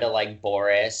go into like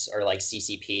Boris or like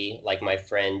CCP, like my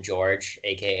friend George,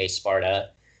 aka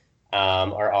Sparta,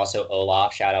 or also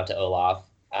Olaf. Shout out to Olaf.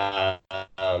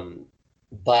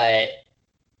 But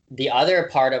the other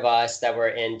part of us that were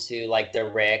into like the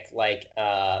Rick, like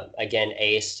again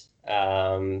Ace,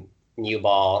 New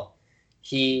Ball,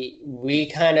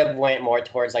 we kind of went more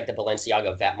towards like the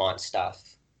Balenciaga Vetmont stuff.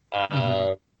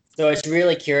 So it's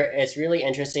really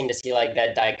interesting to see like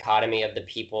that dichotomy of the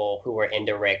people who were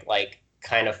into Rick like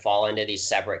kind of fall into these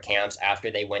separate camps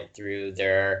after they went through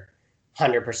their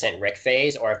 100% Rick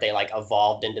phase, or if they like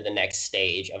evolved into the next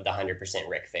stage of the 100%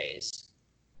 Rick phase,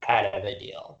 kind of a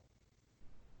deal.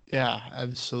 Yeah,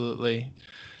 absolutely.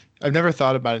 I've never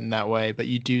thought about it in that way, but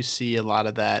you do see a lot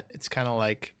of that. It's kind of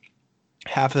like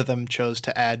half of them chose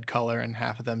to add color and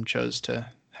half of them chose to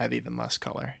have even less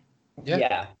color.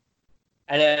 Yeah.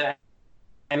 And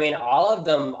I mean, all of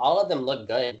them look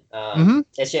good.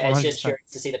 It's just 100%. curious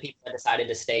to see the people that decided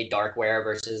to stay darkware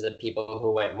versus the people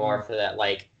who went more for that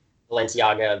like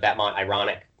Balenciaga, Vetmont,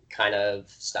 ironic kind of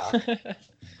stuff.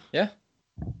 Yeah.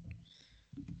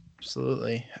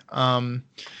 Absolutely.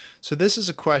 So this is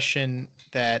a question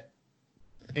that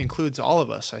includes all of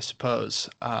us, I suppose.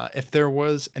 If there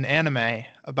was an anime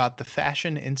about the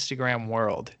fashion Instagram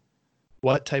world,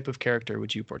 what type of character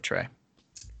would you portray?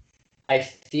 I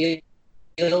feel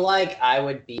like I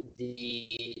would be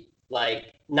the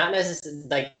like not necessarily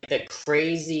like the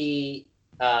crazy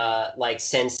like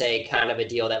sensei kind of a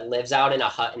deal that lives out in a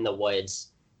hut in the woods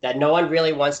that no one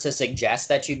really wants to suggest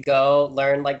that you go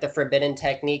learn like the forbidden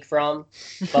technique from.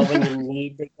 But when you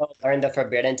need to go learn the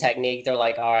forbidden technique, they're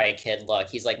like, all right, kid, look,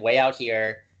 he's like way out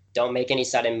here. Don't make any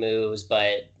sudden moves,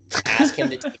 but ask him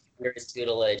to take under his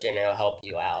tutelage and it'll help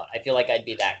you out. I feel like I'd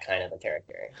be that kind of a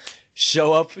character.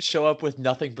 Show up with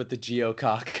nothing but the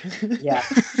geocock. Yeah.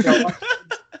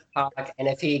 And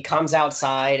if he comes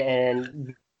outside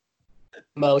and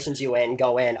motions you in,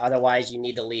 go in. Otherwise, you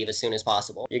need to leave as soon as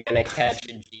possible. You're gonna catch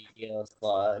a geo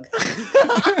slug.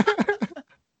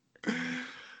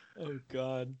 Oh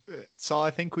God. So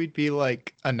I think we'd be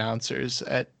like announcers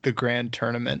at the grand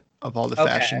tournament of all the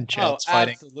fashion chats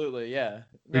fighting. Absolutely, yeah.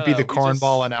 We'd be the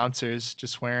cornball announcers,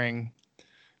 just wearing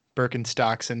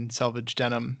Birkenstocks and selvage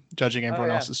denim, judging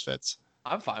everyone else's fits.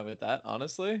 I'm fine with that,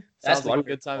 honestly. That's like a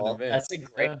good time to me. That's a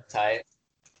great type.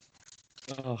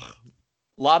 A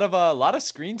lot of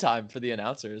screen time for the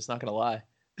announcers, not gonna lie.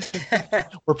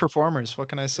 We're performers. What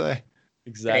can I say? Fan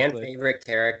Exactly. favorite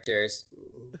characters.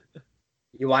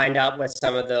 You wind up with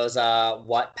some of those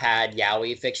Wattpad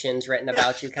yaoi fictions written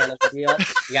about you kind of a deal.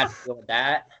 You got to deal with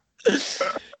that.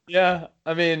 Yeah,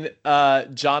 I mean,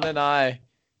 John and I,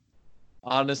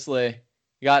 honestly,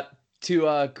 got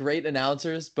two great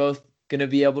announcers, both gonna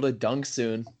be able to dunk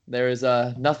soon. There is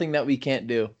nothing that we can't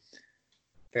do.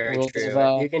 Very World of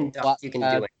true. If you can dunk, you can do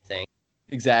Wattpad. anything.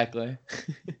 Exactly.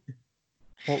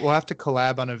 We'll have to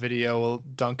collab on a video. We'll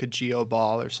dunk a geo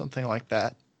ball or something like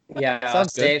that. Yeah, I'll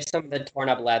Sounds good. save some of the torn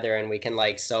up leather and we can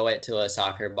like sew it to a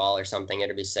soccer ball or something.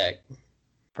 It'll be sick.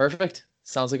 Perfect.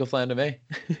 Sounds like a plan to me.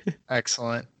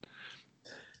 Excellent.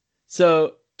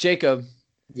 So, Jacob,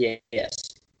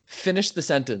 Yes. finish the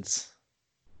sentence.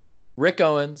 Rick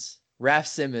Owens, Raph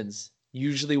Simmons,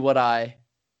 usually what I.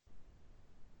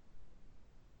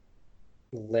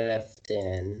 Lift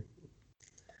in.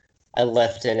 I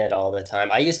lift in it all the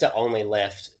time. I used to only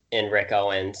lift in Rick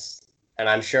Owens, and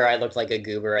I'm sure I looked like a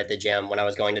goober at the gym when I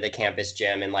was going to the campus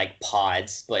gym in like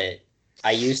pods. But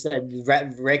I used to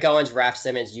Rick Owens, Raph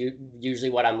Simmons. Usually,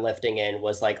 what I'm lifting in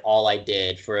was like all I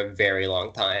did for a very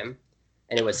long time,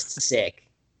 and it was sick.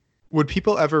 Would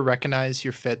people ever recognize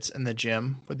your fits in the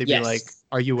gym? Would they be like, Yes.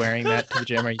 "Are you wearing that to the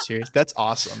gym? Are you serious?" That's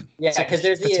awesome. Yeah, because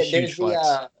there's That's a the huge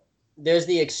flex. there's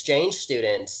the exchange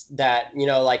students that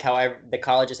like how the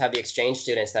colleges have the exchange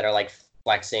students that are like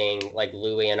flexing like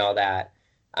Louis and all that.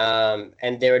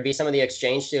 And there would be some of the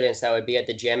exchange students that would be at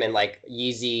the gym in like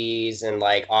Yeezys and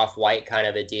like off-white kind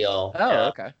of a deal. Oh,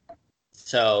 okay.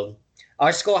 So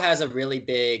our school has a really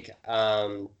big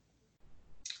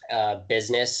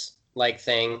business like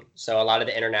thing. So a lot of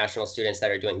the international students that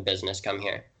are doing business come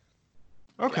here.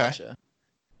 Okay. Gotcha.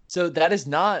 So that is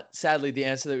not, sadly, the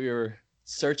answer that we were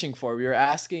searching for. We were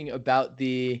asking about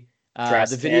the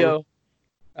video,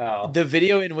 Oh. the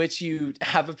video in which you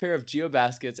have a pair of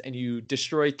Geobaskets and you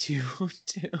destroy two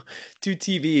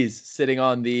TVs sitting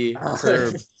on the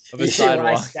curb of a You see what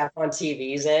I sidewalk. step on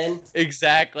TVs in?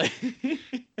 Exactly.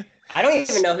 I don't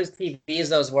even know whose TVs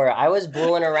those were. I was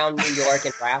booling around New York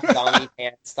in Raf Zombie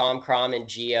Pants, Thom Crom, and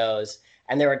Geos,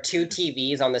 and there were two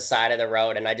TVs on the side of the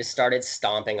road, and I just started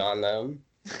stomping on them.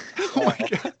 Oh my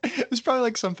god! It was probably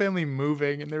like some family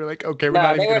moving, and they were like, "Okay, we're No,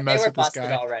 not even they gonna were mess with this busted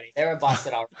guy." already. They were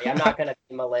busted already. I'm not gonna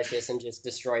be malicious and just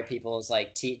destroy people's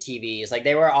like TVs. Like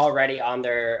they were already on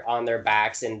their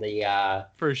backs in the.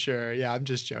 For sure. Yeah, I'm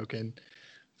just joking.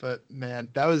 But man,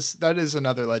 that is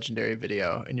another legendary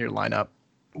video in your lineup.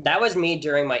 That was me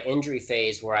during my injury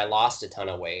phase where I lost a ton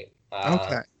of weight.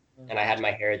 Okay. And I had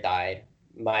my hair dyed.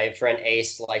 My friend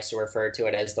Ace likes to refer to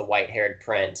it as the white-haired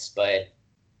prince, but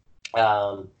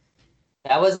that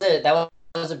was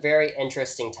a very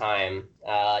interesting time.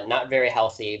 Not very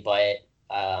healthy, but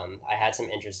I had some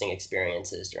interesting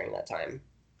experiences during that time.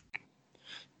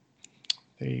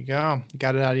 There you go. You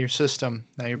got it out of your system.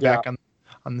 Now you're back in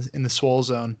the swole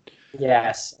zone.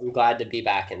 Yes, I'm glad to be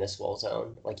back in the swole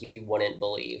zone, like you wouldn't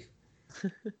believe.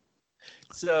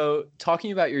 So,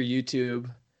 talking about your YouTube,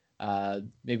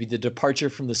 maybe the departure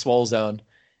from the swole zone.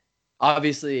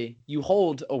 Obviously, you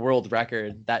hold a world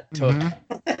record that took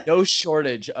no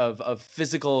shortage of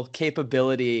physical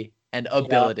capability and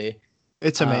ability. Yeah.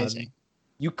 It's amazing.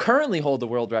 You currently hold the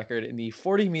world record in the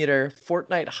 40-meter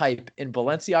Fortnite hype in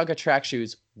Balenciaga track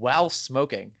shoes while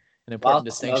smoking. An important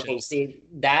distinction. Smoking, see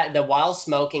that the while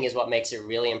smoking is what makes it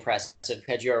really impressive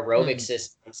because your aerobic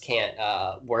systems can't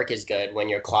work as good when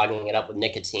you're clogging it up with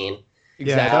nicotine.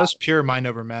 Yeah, that was pure mind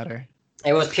over matter.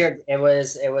 It was pure. It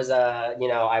was.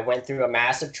 I went through a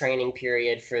massive training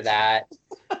period for that.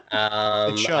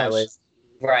 It shows. I was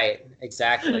right,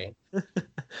 exactly.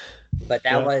 But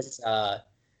that was.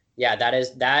 That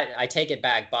is that. I take it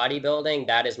back. Bodybuilding.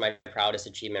 That is my proudest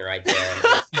achievement right there.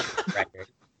 Record.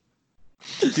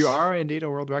 You are indeed a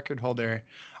world record holder.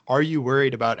 Are you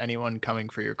worried about anyone coming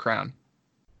for your crown?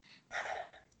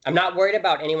 I'm not worried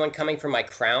about anyone coming for my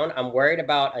crown. I'm worried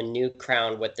about a new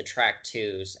crown with the track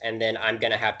twos, and then I'm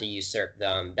gonna have to usurp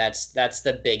them. That's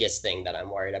the biggest thing that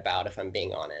I'm worried about, if I'm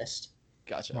being honest.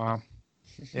 Gotcha. Wow.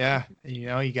 Yeah,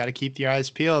 you got to keep your eyes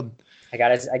peeled. I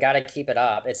gotta keep it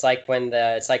up. It's like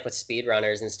it's like with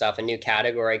speedrunners and stuff. A new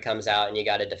category comes out, and you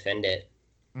got to defend it.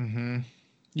 Mm-hmm.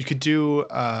 You could do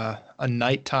a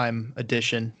nighttime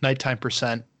edition, nighttime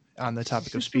percent on the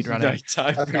topic of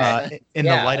speedrunning. In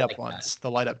the light up ones, the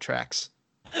light up tracks.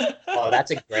 Oh,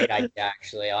 that's a great idea,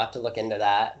 actually. I'll have to look into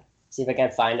that. See if I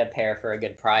can find a pair for a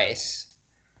good price.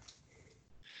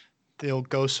 They'll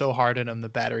go so hard in them, the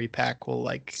battery pack will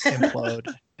like implode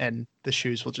and the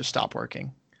shoes will just stop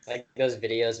working. Like those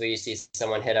videos where you see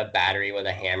someone hit a battery with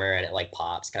a hammer and it like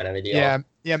pops, kind of a deal.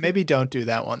 Yeah, maybe don't do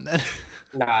that one then.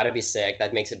 Nah, it'd be sick.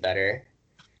 That makes it better.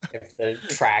 If the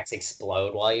tracks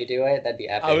explode while you do it, that'd be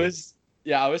I epic. was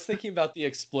yeah, I was thinking about the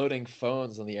exploding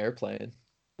phones on the airplane.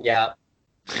 Yeah,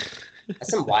 that's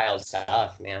some wild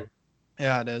stuff, man.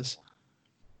 Yeah, it is.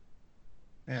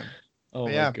 Man. Oh But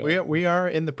my yeah, we God. we are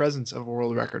in the presence of a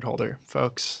world record holder,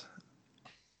 folks.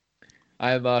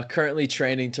 I'm currently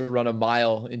training to run a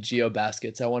mile in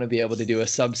Geobaskets. I want to be able to do a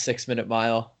sub 6 minute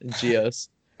mile in Geos.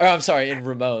 Or I'm sorry, in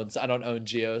Ramones. I don't own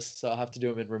Geos, so I'll have to do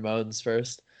them in Ramones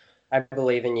first. I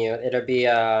believe in you. It'll be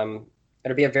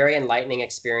a very enlightening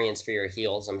experience for your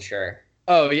heels, I'm sure.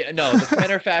 Oh yeah, no, the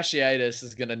plantar fasciitis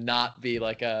is gonna not be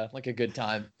like a good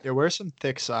time. Yeah, wear some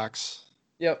thick socks.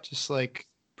 Yep. Just like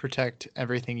protect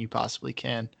everything you possibly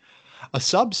can. A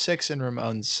sub 6 in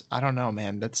Ramones, I don't know,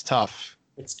 man. That's tough.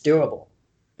 It's doable.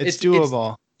 It's It's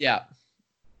doable yeah.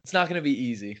 It's not gonna be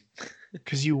easy.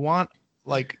 because you want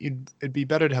it'd be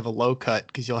better to have a low cut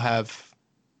because you'll have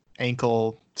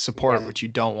ankle support, Yeah. which you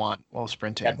don't want while Got the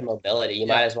sprinting. mobility. You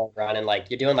Yeah. might as well run in like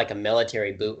you're doing like a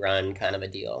military boot run kind of a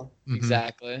deal. Mhm.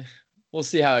 Exactly. We'll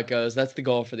see how it goes. That's the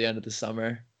goal for the end of the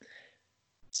summer.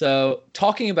 So,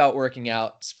 talking about working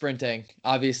out, sprinting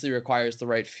obviously requires the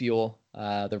right fuel,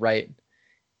 the right,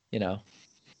 you know,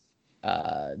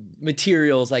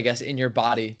 materials, I guess, in your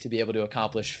body to be able to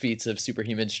accomplish feats of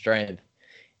superhuman strength.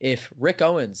 If Rick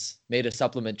Owens made a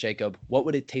supplement, Jacob, what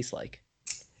would it taste like?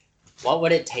 What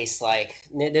would it taste like?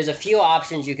 There's a few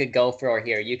options you could go for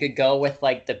here. You could go with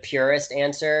like the purest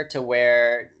answer to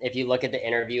where if you look at the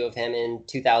interview of him in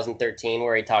 2013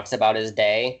 where he talks about his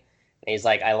day, and he's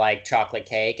like, I like chocolate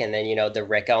cake, and then the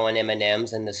Rick Owen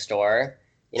M&Ms in the store.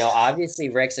 Obviously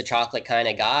Rick's a chocolate kind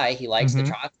of guy. He likes the Mhm.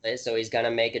 chocolate, so he's gonna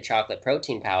make a chocolate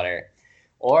protein powder.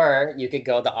 Or you could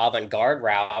go the avant-garde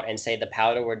route and say the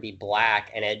powder would be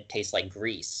black and it tastes like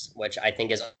grease, which I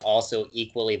think is also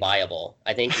equally viable.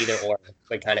 I think either or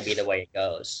would kind of be the way it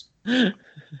goes.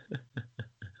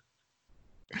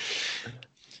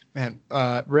 Man,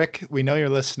 Rick, we know you're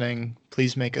listening.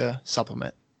 Please make a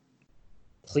supplement.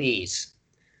 Please.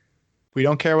 We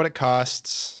don't care what it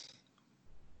costs.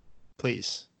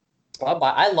 Please. Well,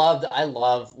 I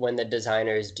love when the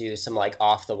designers do some like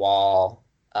off the wall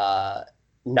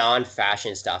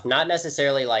non-fashion stuff. Not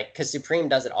necessarily like because Supreme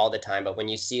does it all the time, but when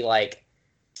you see like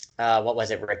what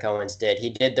was it Rick Owens did? He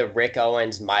did the Rick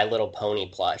Owens My Little Pony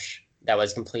plush that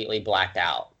was completely blacked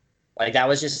out. Like that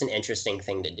was just an interesting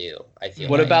thing to do, I feel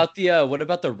What like. about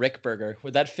the Rick burger?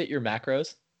 Would that fit your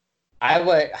macros? I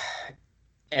would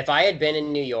if I had been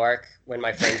in New York when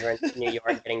my friends were in New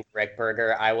York getting Rick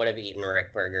Burger, I would have eaten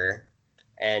Rick Burger.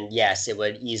 And yes, it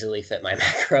would easily fit my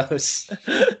macros.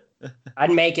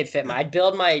 I'd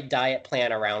build my diet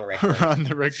plan around Rick Burger. Around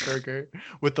the Rick Burger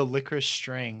with the licorice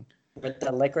string. With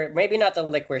the licorice, maybe not the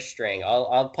licorice string.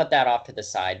 I'll put that off to the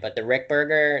side. But the Rick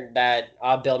Burger, that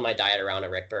I'll build my diet around a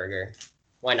Rick Burger.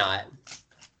 Why not?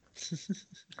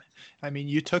 I mean,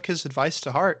 you took his advice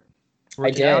to heart. I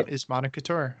Working did. out is mon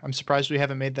couture. I'm surprised we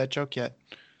haven't made that joke yet.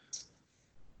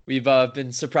 We've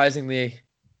been surprisingly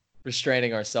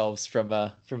restraining ourselves from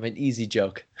an easy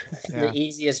joke. Yeah. The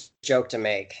easiest joke to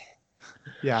make.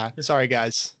 Yeah, sorry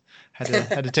guys. Had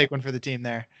to take one for the team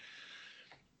there.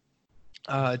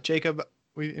 Jacob,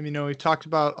 we've talked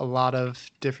about a lot of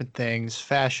different things: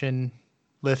 fashion,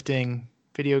 lifting,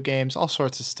 video games, all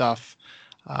sorts of stuff.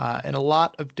 In a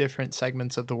lot of different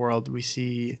segments of the world, we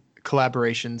see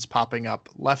collaborations popping up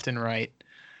left and right.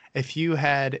 If you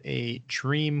had a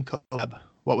dream collab,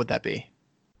 what would that be?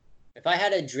 If I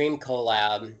had a dream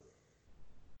collab,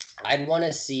 I'd want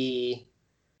to see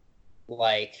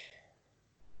like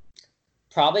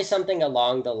probably something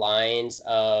along the lines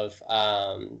of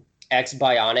X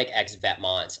Bionic, X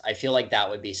Vetmont. I feel like that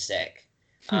would be sick.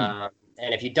 And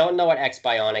if you don't know what X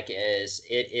Bionic is,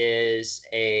 it is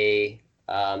they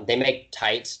make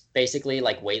tights basically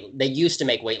like weight. They used to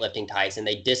make weightlifting tights, and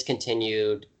they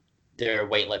discontinued their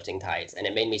weightlifting tights, and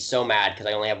it made me so mad because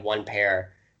I only have one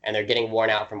pair, and they're getting worn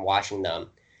out from washing them.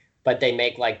 But they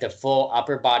make like the full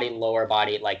upper body, lower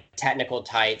body, like technical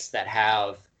tights that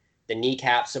have the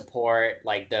kneecap support,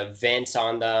 like the vents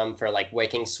on them for like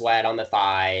wicking sweat on the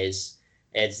thighs.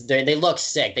 They look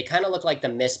sick. They kind of look like the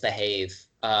Misbehave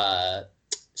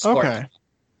sport. Okay.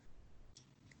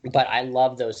 But I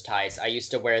love those tights. I used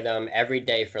to wear them every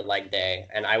day for leg day,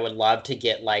 and I would love to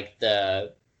get like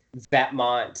the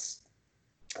Vetmont,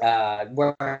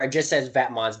 where it just says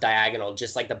Vetmont's diagonal,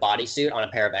 just like the bodysuit on a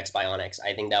pair of X Bionics.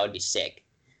 I think that would be sick.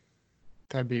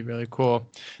 That'd be really cool.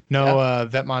 No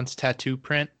Vetmont's tattoo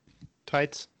print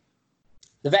tights?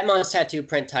 The Vetmont's tattoo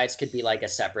print tights could be like a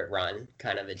separate run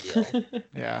kind of a deal.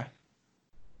 Yeah.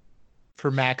 For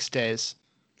max days.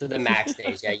 To the max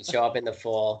days, yeah. You show up in the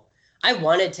full. I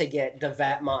wanted to get the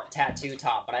Vetmont tattoo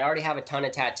top, but I already have a ton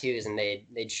of tattoos, and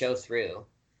they'd show through.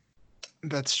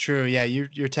 That's true. Yeah,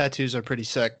 your tattoos are pretty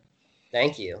sick.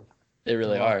 Thank you. They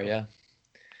really You're are, welcome. yeah.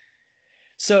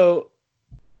 So,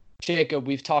 Jacob,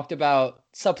 we've talked about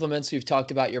supplements. We've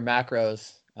talked about your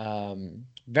macros.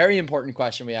 Very important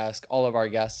question we ask all of our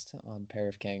guests on Pair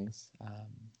of Kings.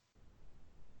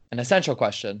 An essential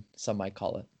question, some might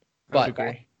call it. I would But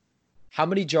agree. how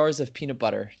many jars of peanut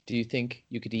butter do you think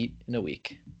you could eat in a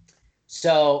week?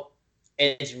 So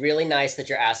it's really nice that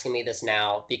you're asking me this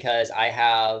now because I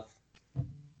have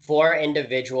 4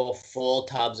 individual full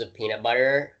tubs of peanut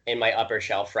butter in my upper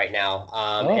shelf right now.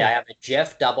 Oh. I have a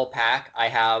Jif double pack. I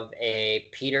have a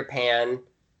Peter Pan,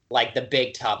 like the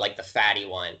big tub, like the fatty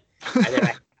one, and then I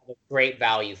have a Great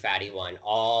Value fatty one,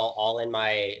 all in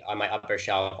on my upper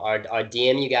shelf. I'll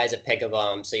DM you guys a pic of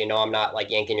them so you know I'm not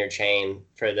like yanking your chain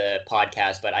for the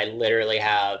podcast, but I literally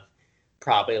have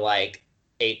probably like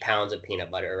 8 pounds of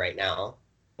peanut butter right now.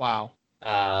 Wow.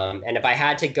 And if I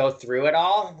had to go through it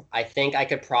all, I think I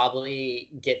could probably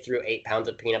get through 8 pounds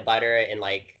of peanut butter in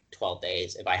like 12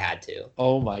 days if I had to.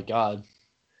 Oh my God.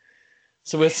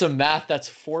 So with some math, that's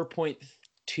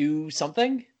 4.2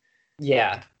 something?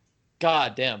 Yeah.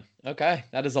 God damn. Okay.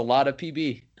 That is a lot of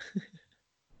PB.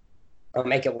 I'll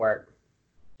make it work.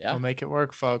 Yeah. We'll make it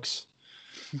work, folks.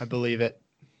 I believe it.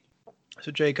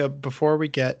 So, Jacob, before we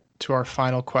get to our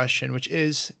final question, which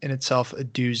is in itself a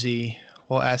doozy,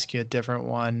 we'll ask you a different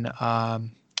one.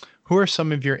 Who are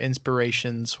some of your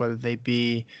inspirations, whether they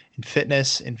be in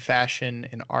fitness, in fashion,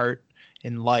 in art,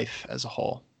 in life as a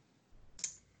whole?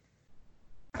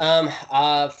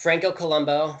 Franco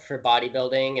Columbo for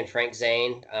bodybuilding and Frank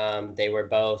Zane. They were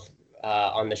both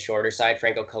on the shorter side.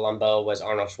 Franco Columbo was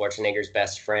Arnold Schwarzenegger's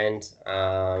best friend.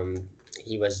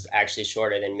 He was actually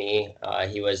shorter than me.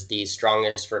 He was the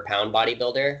strongest for pound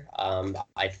bodybuilder.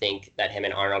 I think that him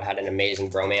and Arnold had an amazing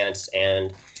bromance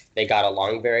and they got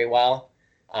along very well.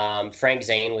 Frank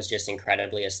Zane was just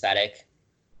incredibly aesthetic.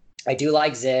 I do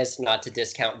like Ziz, not to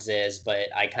discount Ziz, but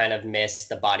I kind of missed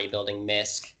the bodybuilding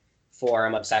misc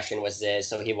forum obsession with Ziz,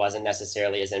 so he wasn't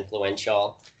necessarily as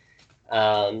influential.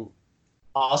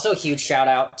 Also, huge shout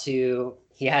out to,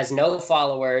 he has no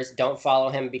followers. Don't follow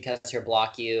him because he'll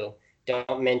block you.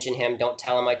 Don't mention him. Don't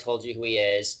tell him I told you who he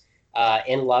is.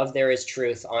 In Love, There Is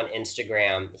Truth on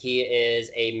Instagram. He is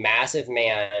a massive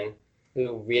man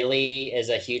who really is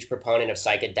a huge proponent of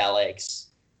psychedelics.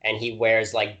 And he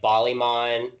wears like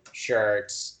Ballyman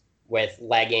shirts with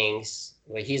leggings.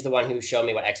 He's the one who showed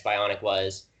me what X Bionic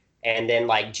was. And then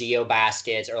like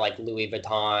Geobaskets or like Louis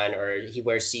Vuitton, or he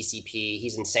wears CCP.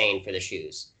 He's insane for the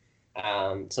shoes.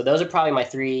 So those are probably my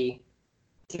three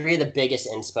of the biggest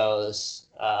inspos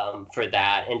for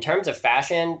that. In terms of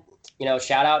fashion, you know,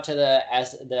 shout out to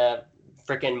the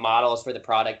freaking models for the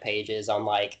product pages on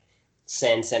like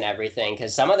Sense and everything,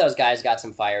 because some of those guys got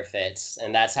some fire fits,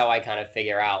 and that's how I kind of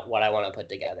figure out what I want to put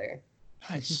together.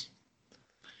 Nice.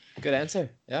 Good answer.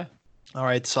 Yeah. All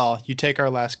right, Saul, you take our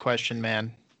last question,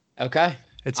 man. Okay.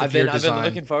 It's I've been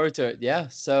looking forward to it. Yeah.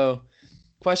 So,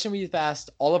 question we've asked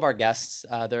all of our guests.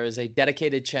 There is a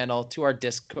dedicated channel to our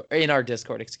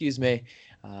Discord,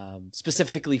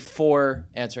 specifically for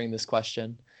answering this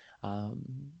question.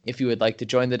 If you would like to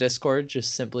join the Discord,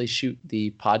 just simply shoot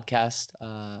the podcast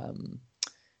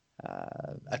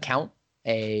account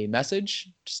a message.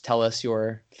 Just tell us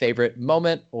your favorite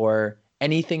moment or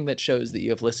anything that shows that you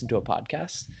have listened to a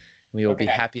podcast. We will be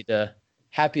happy to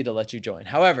let you join.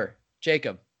 However,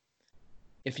 Jacob,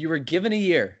 if you were given a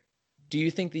year, do you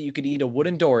think that you could eat a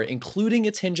wooden door, including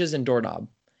its hinges and doorknob?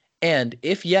 And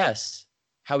if yes,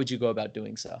 how would you go about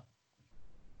doing so?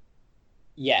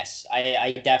 Yes,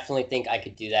 I definitely think I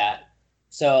could do that.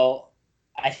 So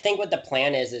I think what the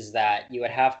plan is that you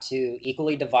would have to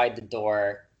equally divide the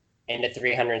door into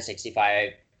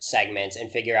 365 segments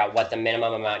and figure out what the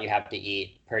minimum amount you have to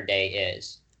eat per day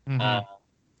is. Mm-hmm.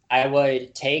 I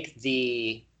would take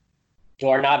the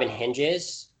doorknob and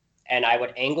hinges and I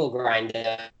would angle grind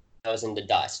those into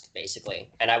dust,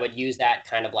 basically. And I would use that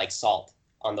kind of like salt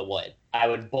on the wood. I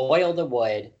would boil the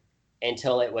wood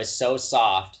until it was so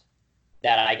soft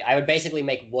that I would basically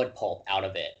make wood pulp out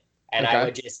of it. And I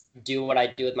would just do what I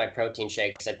do with my protein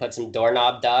shakes. I'd put some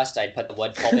doorknob dust. I'd put the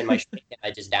wood pulp in my shake and I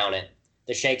just down it.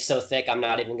 The shake's so thick, I'm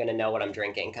not even going to know what I'm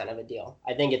drinking, kind of a deal.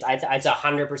 I think it's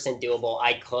 100% doable.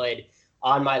 I could,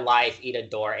 on my life, eat a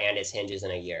door and its hinges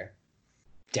in a year.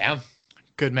 Damn.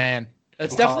 Good man.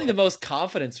 That's definitely the most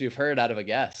confidence we've heard out of a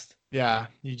guest. Yeah,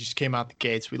 you just came out the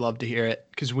gates. We love to hear it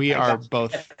because we are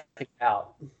both.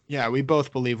 Yeah, we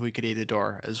both believe we could eat a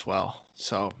door as well.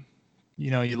 So,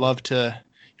 you know, you love to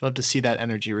see that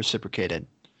energy reciprocated.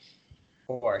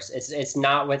 course. It's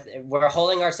not with we're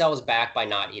holding ourselves back by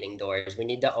not eating doors. We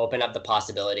need to open up the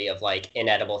possibility of like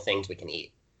inedible things we can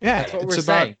eat. Yeah, That's what we're it's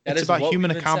about saying. That it's is about what we've human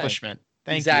been saying. accomplishment.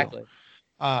 Thank you. Exactly.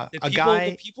 A The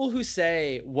guy, people who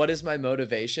say, "What is my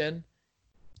motivation?"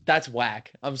 That's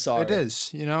whack. I'm it sorry.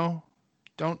 is,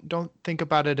 don't think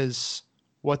about it as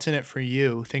what's in it for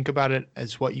you. Think about it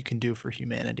as what you can do for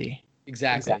humanity.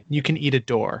 Exactly. You can eat a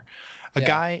door. A Yeah.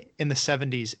 guy in the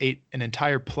 70s ate an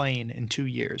entire plane in 2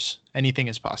 years. Anything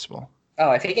is possible.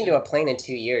 Oh, if he can do a plane in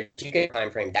 2 years, you get time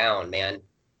frame down, man.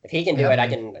 If he can do Yeah. it, I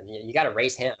can. You got to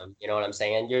race him. You know what I'm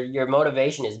saying? Your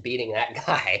motivation is beating that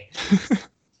guy.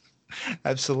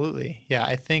 Absolutely. Yeah,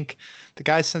 I think the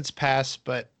guy's since passed,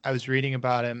 but I was reading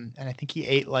about him, and I think he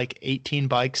ate like 18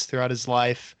 bikes throughout his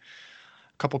life,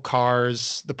 a couple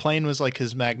cars. The plane was like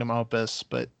his magnum opus,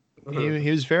 but he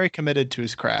was very committed to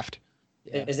his craft.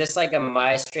 Yeah. Is this like a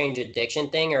My Strange Addiction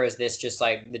thing, or is this just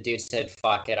like the dude said,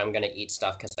 "Fuck it, I'm gonna eat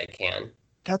stuff because I can"?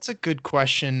 That's a good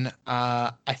question.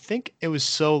 I think it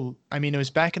was I mean, it was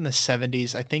back in the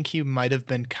 70s. I think he might have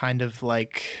been kind of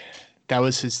like, that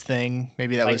was his thing.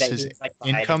 Maybe that Like was that his he's like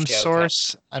behind a income show kind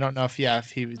source. I don't know if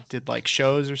he did like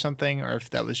shows or something, or if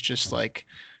that was just like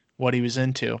what he was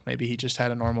into. Maybe he just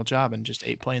had a normal job and just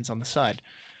ate planes on the side.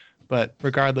 But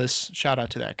regardless, shout out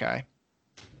to that guy.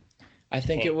 I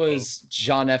think it of thing. was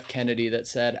John F. Kennedy that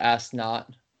said, "Ask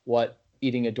not what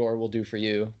eating a door will do for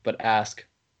you, but ask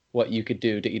what you could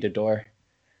do to eat a door."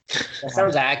 That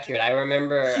sounds accurate. I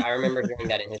remember hearing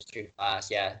that in history class.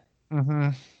 Yeah, Mm-hmm.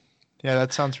 Yeah,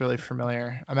 that sounds really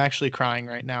familiar. I'm actually crying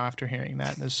right now after hearing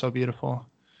that. It's so beautiful.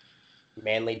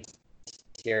 manly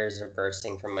tears are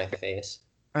bursting from my face.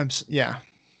 Yeah,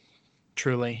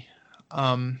 truly.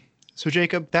 Um, so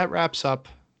Jacob, that wraps up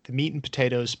the meat and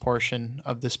potatoes portion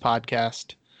of this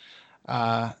podcast.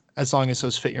 As long as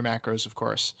those fit your macros, of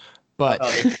course. But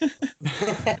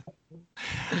Oh,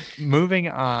 moving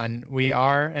on, we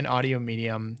are an audio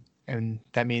medium, and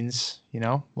that means,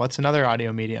 what's another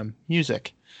audio medium?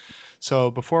 Music.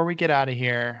 So before we get out of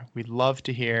here, we'd love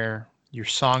to hear your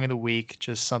song of the week,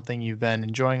 just something you've been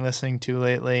enjoying listening to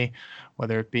lately,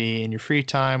 whether it be in your free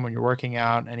time, when you're working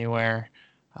out, anywhere.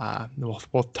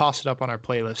 We'll toss it up on our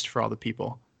playlist for all the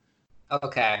people.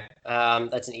 okay,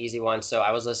 that's an easy one. So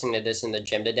I was listening to this in the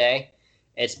gym today.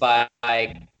 It's by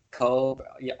Kob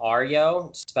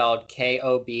Aryo, spelled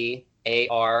Kobaryo,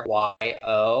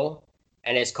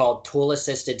 and it's called Tool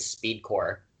Assisted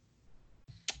Speedcore.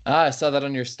 I saw that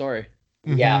on your story.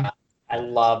 Mm-hmm. Yeah, I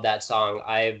love that song.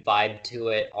 I vibe to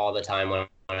it all the time when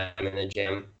I'm in the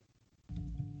gym.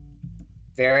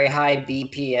 Very high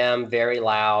BPM, very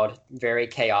loud, very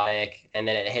chaotic, and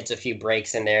then it hits a few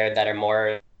breaks in there that are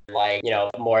more like,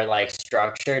 more like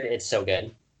structured. It's so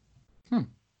good.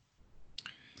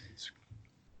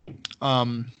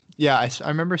 Yeah, I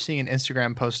remember seeing an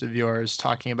Instagram post of yours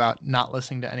talking about not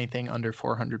listening to anything under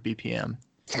 400 BPM.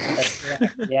 That's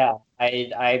correct. Yeah,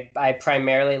 I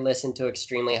primarily listen to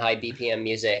extremely high BPM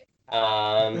music.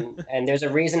 And there's a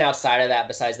reason outside of that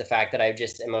besides the fact that I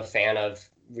just am a fan of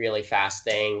really fast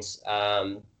things.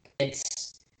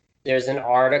 There's an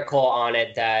article on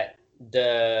it that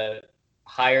the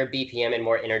higher BPM and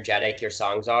more energetic your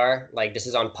songs are, like this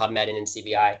is on PubMed and in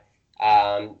CBI,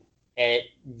 it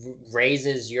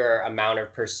raises your amount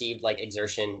of perceived like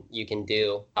exertion you can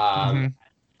do current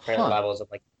levels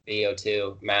of like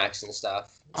VO2 max and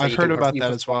stuff. So I've heard about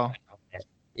that as well.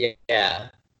 Yeah.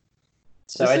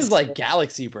 So this is like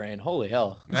galaxy brain. Holy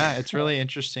hell. Yeah, it's really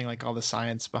interesting, like all the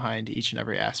science behind each and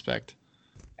every aspect.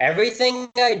 Everything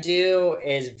I do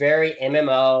is very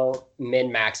MMO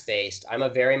min-max based. I'm a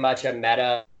very much a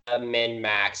meta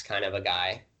min-max kind of a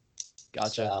guy.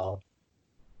 Gotcha. So.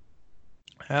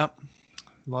 Yep.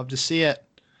 Love to see it.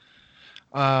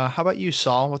 How about you,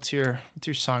 Saul? What's your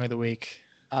song of the week?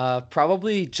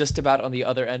 Probably just about on the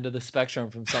other end of the spectrum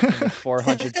from something like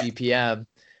 400 BPM.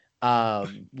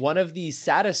 One of the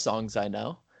saddest songs I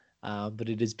know, but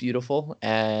it is beautiful,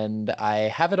 and I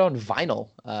have it on vinyl,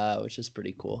 which is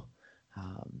pretty cool.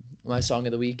 My song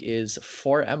of the week is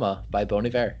For Emma by Bon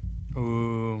Iver.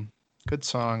 Ooh, good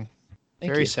song.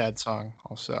 Thank Very you. sad song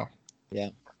also. Yeah.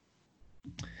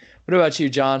 What about you,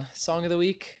 John? Song of the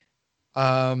week?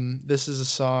 This is a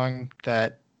song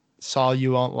that Saul,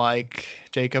 you won't like.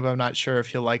 Jacob, I'm not sure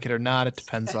if you'll like it or not. It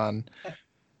depends on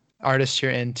artists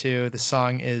you're into. The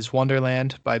song is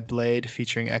Wonderland by Blade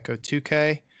featuring Echo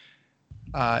 2K.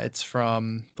 It's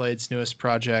from Blade's newest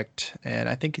project, and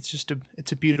I think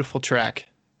it's a beautiful track.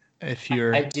 If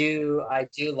you're I do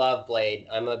love Blade.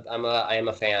 I am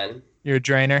a fan. You're a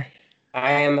drainer.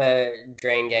 I am a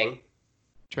Drain Gang.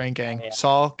 Drain gang. Oh, yeah.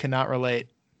 Saul cannot relate.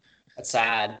 That's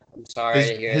sad. I'm sorry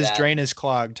to hear His that. drain is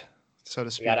clogged. so to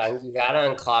You speak. gotta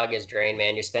unclog his drain,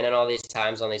 man. You're spending all these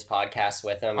times on these podcasts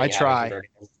with him, and I you haven't try. converted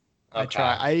him. I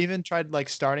try. Okay. I even tried like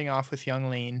starting off with Young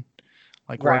Lean,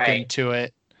 like working Right. to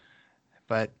it,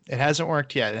 but it hasn't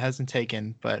worked yet. It hasn't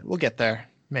taken, but we'll get there.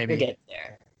 We'll Maybe. get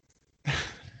there.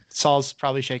 Saul's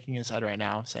probably shaking his head right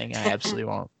now, saying I absolutely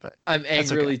won't, but I'm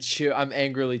that's okay.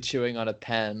 angrily chewing on a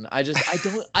pen. I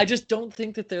just don't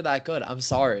think that they're that good. I'm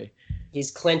sorry.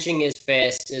 He's clenching his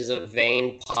fist as a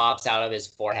vein pops out of his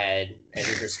forehead, and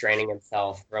he's restraining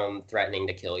himself from threatening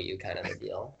to kill you, kind of a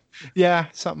deal. Yeah,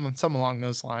 something along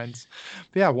those lines.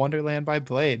 But yeah, Wonderland by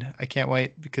Blade. I can't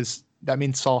wait because that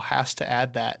means Saul has to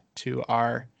add that to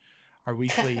our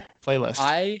weekly playlist.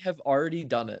 I have already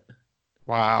done it.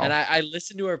 Wow. And I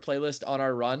listened to our playlist on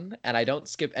our run, and I don't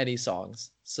skip any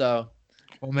songs. So,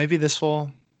 Well, maybe this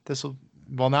will.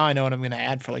 Well, now I know what I'm going to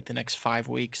add for like the next 5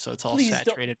 weeks, so it's all please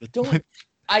saturated with. don't.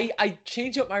 I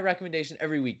change up my recommendation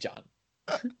every week, John.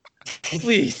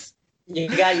 Please. You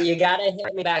gotta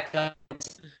hit me back up.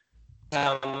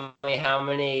 Tell me how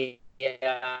many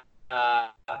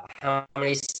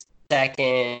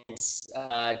seconds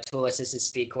tool assisted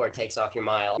speed core takes off your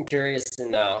mile. I'm curious to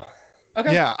know.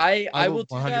 Okay. Yeah, I will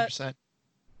do 100%. that.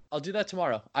 I'll do that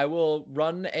tomorrow. I will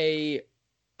run I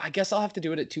guess I'll have to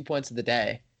do it at 2 points of the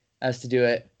day as to do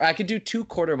it. Or I could do 2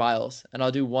 quarter miles, and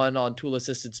I'll do one on tool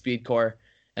assisted speed core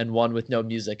and one with no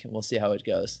music, and we'll see how it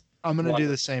goes. I'm going to do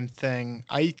the same thing.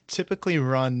 I typically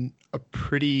run a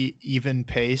pretty even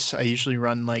pace. I usually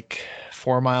run like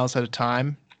 4 miles at a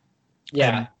time.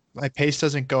 Yeah. And my pace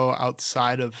doesn't go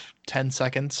outside of 10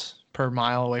 seconds per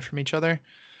mile away from each other.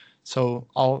 So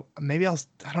I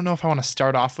don't know if I want to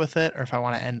start off with it or if I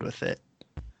want to end with it.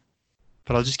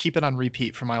 But I'll just keep it on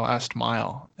repeat for my last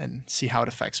mile and see how it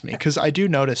affects me. Because I do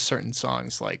notice certain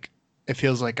songs, like it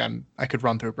feels like I could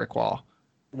run through a brick wall.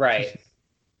 Right.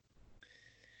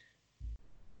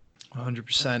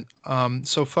 100%.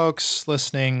 So folks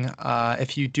listening,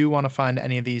 if you do want to find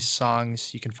any of these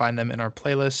songs, you can find them in our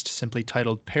playlist simply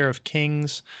titled Pair of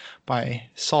Kings by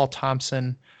Saul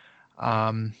Thompson.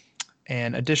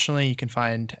 And additionally, you can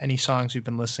find any songs we've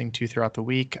been listening to throughout the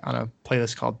week on a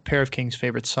playlist called Pair of Kings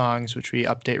Favorite Songs, which we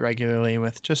update regularly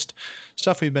with just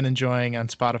stuff we've been enjoying on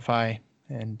Spotify.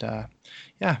 And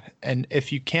yeah, and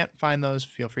if you can't find those,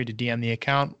 feel free to DM the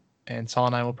account. And Saul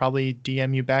and I will probably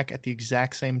DM you back at the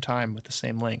exact same time with the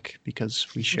same link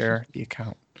because we share the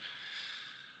account.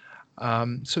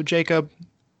 So Jacob,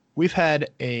 we've had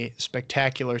a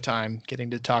spectacular time getting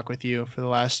to talk with you for the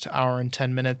last hour and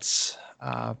 10 minutes.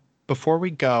 Before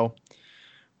we go,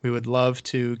 we would love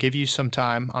to give you some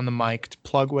time on the mic to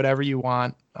plug whatever you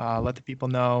want, let the people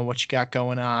know what you got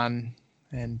going on,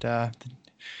 and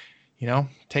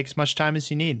take as much time as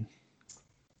you need.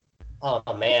 Oh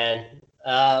man.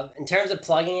 In terms of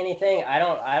plugging anything, I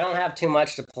don't have too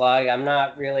much to plug. I'm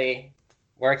not really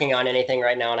working on anything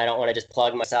right now, and I don't want to just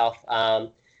plug myself.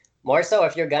 More so,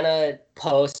 if you're gonna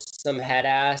post some head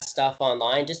ass stuff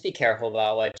online, just be careful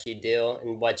about what you do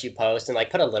and what you post, and like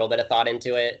put a little bit of thought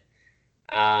into it,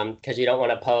 because you don't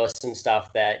want to post some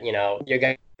stuff that you're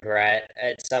gonna regret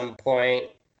at some point.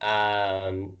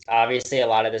 Obviously,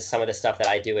 some of the stuff that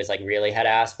I do is like really head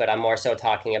ass, but I'm more so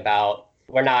talking about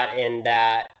we're not in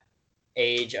that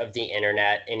age of the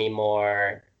internet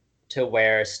anymore to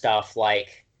where stuff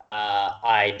like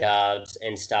iDubbbz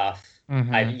and stuff.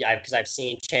 Because I've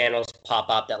seen channels pop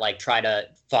up that like try to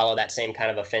follow that same kind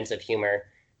of offensive humor,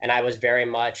 and I was very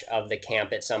much of the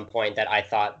camp at some point that I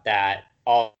thought that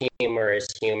all humor is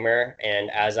humor,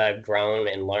 and as I've grown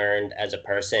and learned as a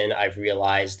person, I've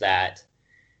realized that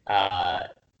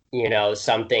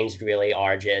some things really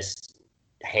are just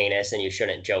heinous and you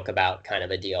shouldn't joke about, kind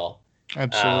of a deal.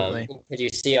 Absolutely. Because you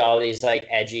see all these like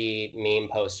edgy meme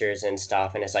posters and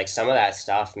stuff, and it's like some of that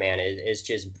stuff, man, is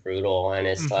just brutal, and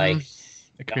it's like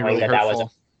it can be really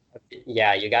hurtful.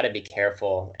 You got to be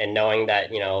careful, and knowing that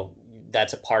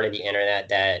that's a part of the internet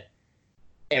that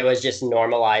it was just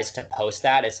normalized to post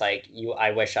that. It's like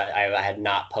I wish I had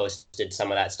not posted some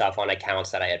of that stuff on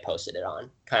accounts that I had posted it on,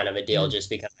 kind of a deal, just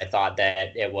because I thought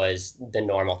that it was the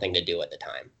normal thing to do at the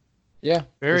time. Yeah,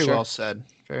 very well said.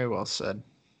 Very well said.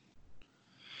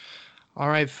 All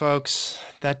right, folks,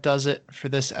 that does it for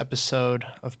this episode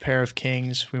of Pair of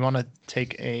Kings. We want to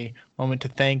take a moment to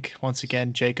thank once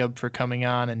again Jacob for coming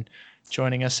on and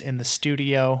joining us in the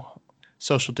studio.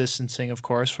 Social distancing, of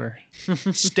course, we're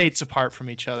states apart from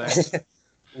each other.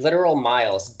 Literal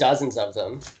miles, dozens of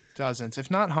them. Dozens, if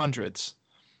not hundreds.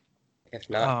 If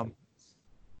not.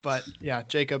 But yeah,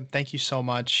 Jacob, thank you so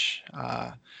much.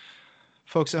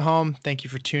 Folks at home, thank you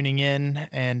for tuning in.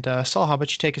 And Saul, how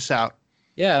about you take us out?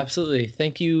 Yeah, absolutely.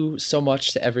 Thank you so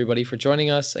much to everybody for joining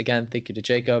us. Again, thank you to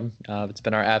Jacob. It's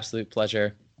been our absolute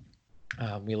pleasure.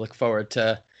 We look forward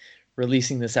to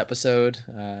releasing this episode,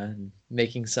 and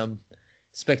making some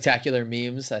spectacular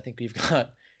memes. I think we've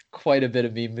got quite a bit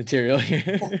of meme material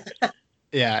here.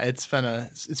 Yeah, it's been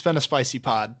a spicy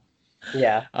pod.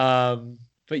 Yeah.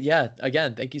 But yeah,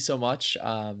 again, thank you so much,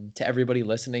 to everybody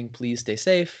listening. Please stay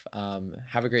safe.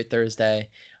 Have a great Thursday,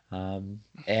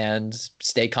 and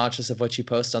stay conscious of what you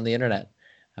post on the internet.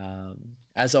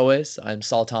 As always, I'm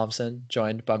Saul Thompson,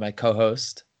 joined by my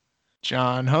co-host,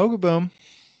 John Hogaboom.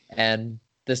 and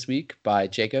this week by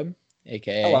Jacob,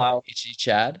 aka Hello. HG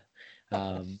Chad.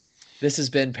 Um, this has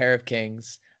been Pair of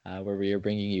Kings, where we are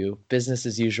bringing you business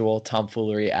as usual,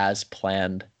 tomfoolery as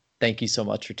planned. Thank you so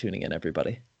much for tuning in,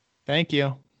 everybody. Thank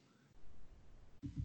you.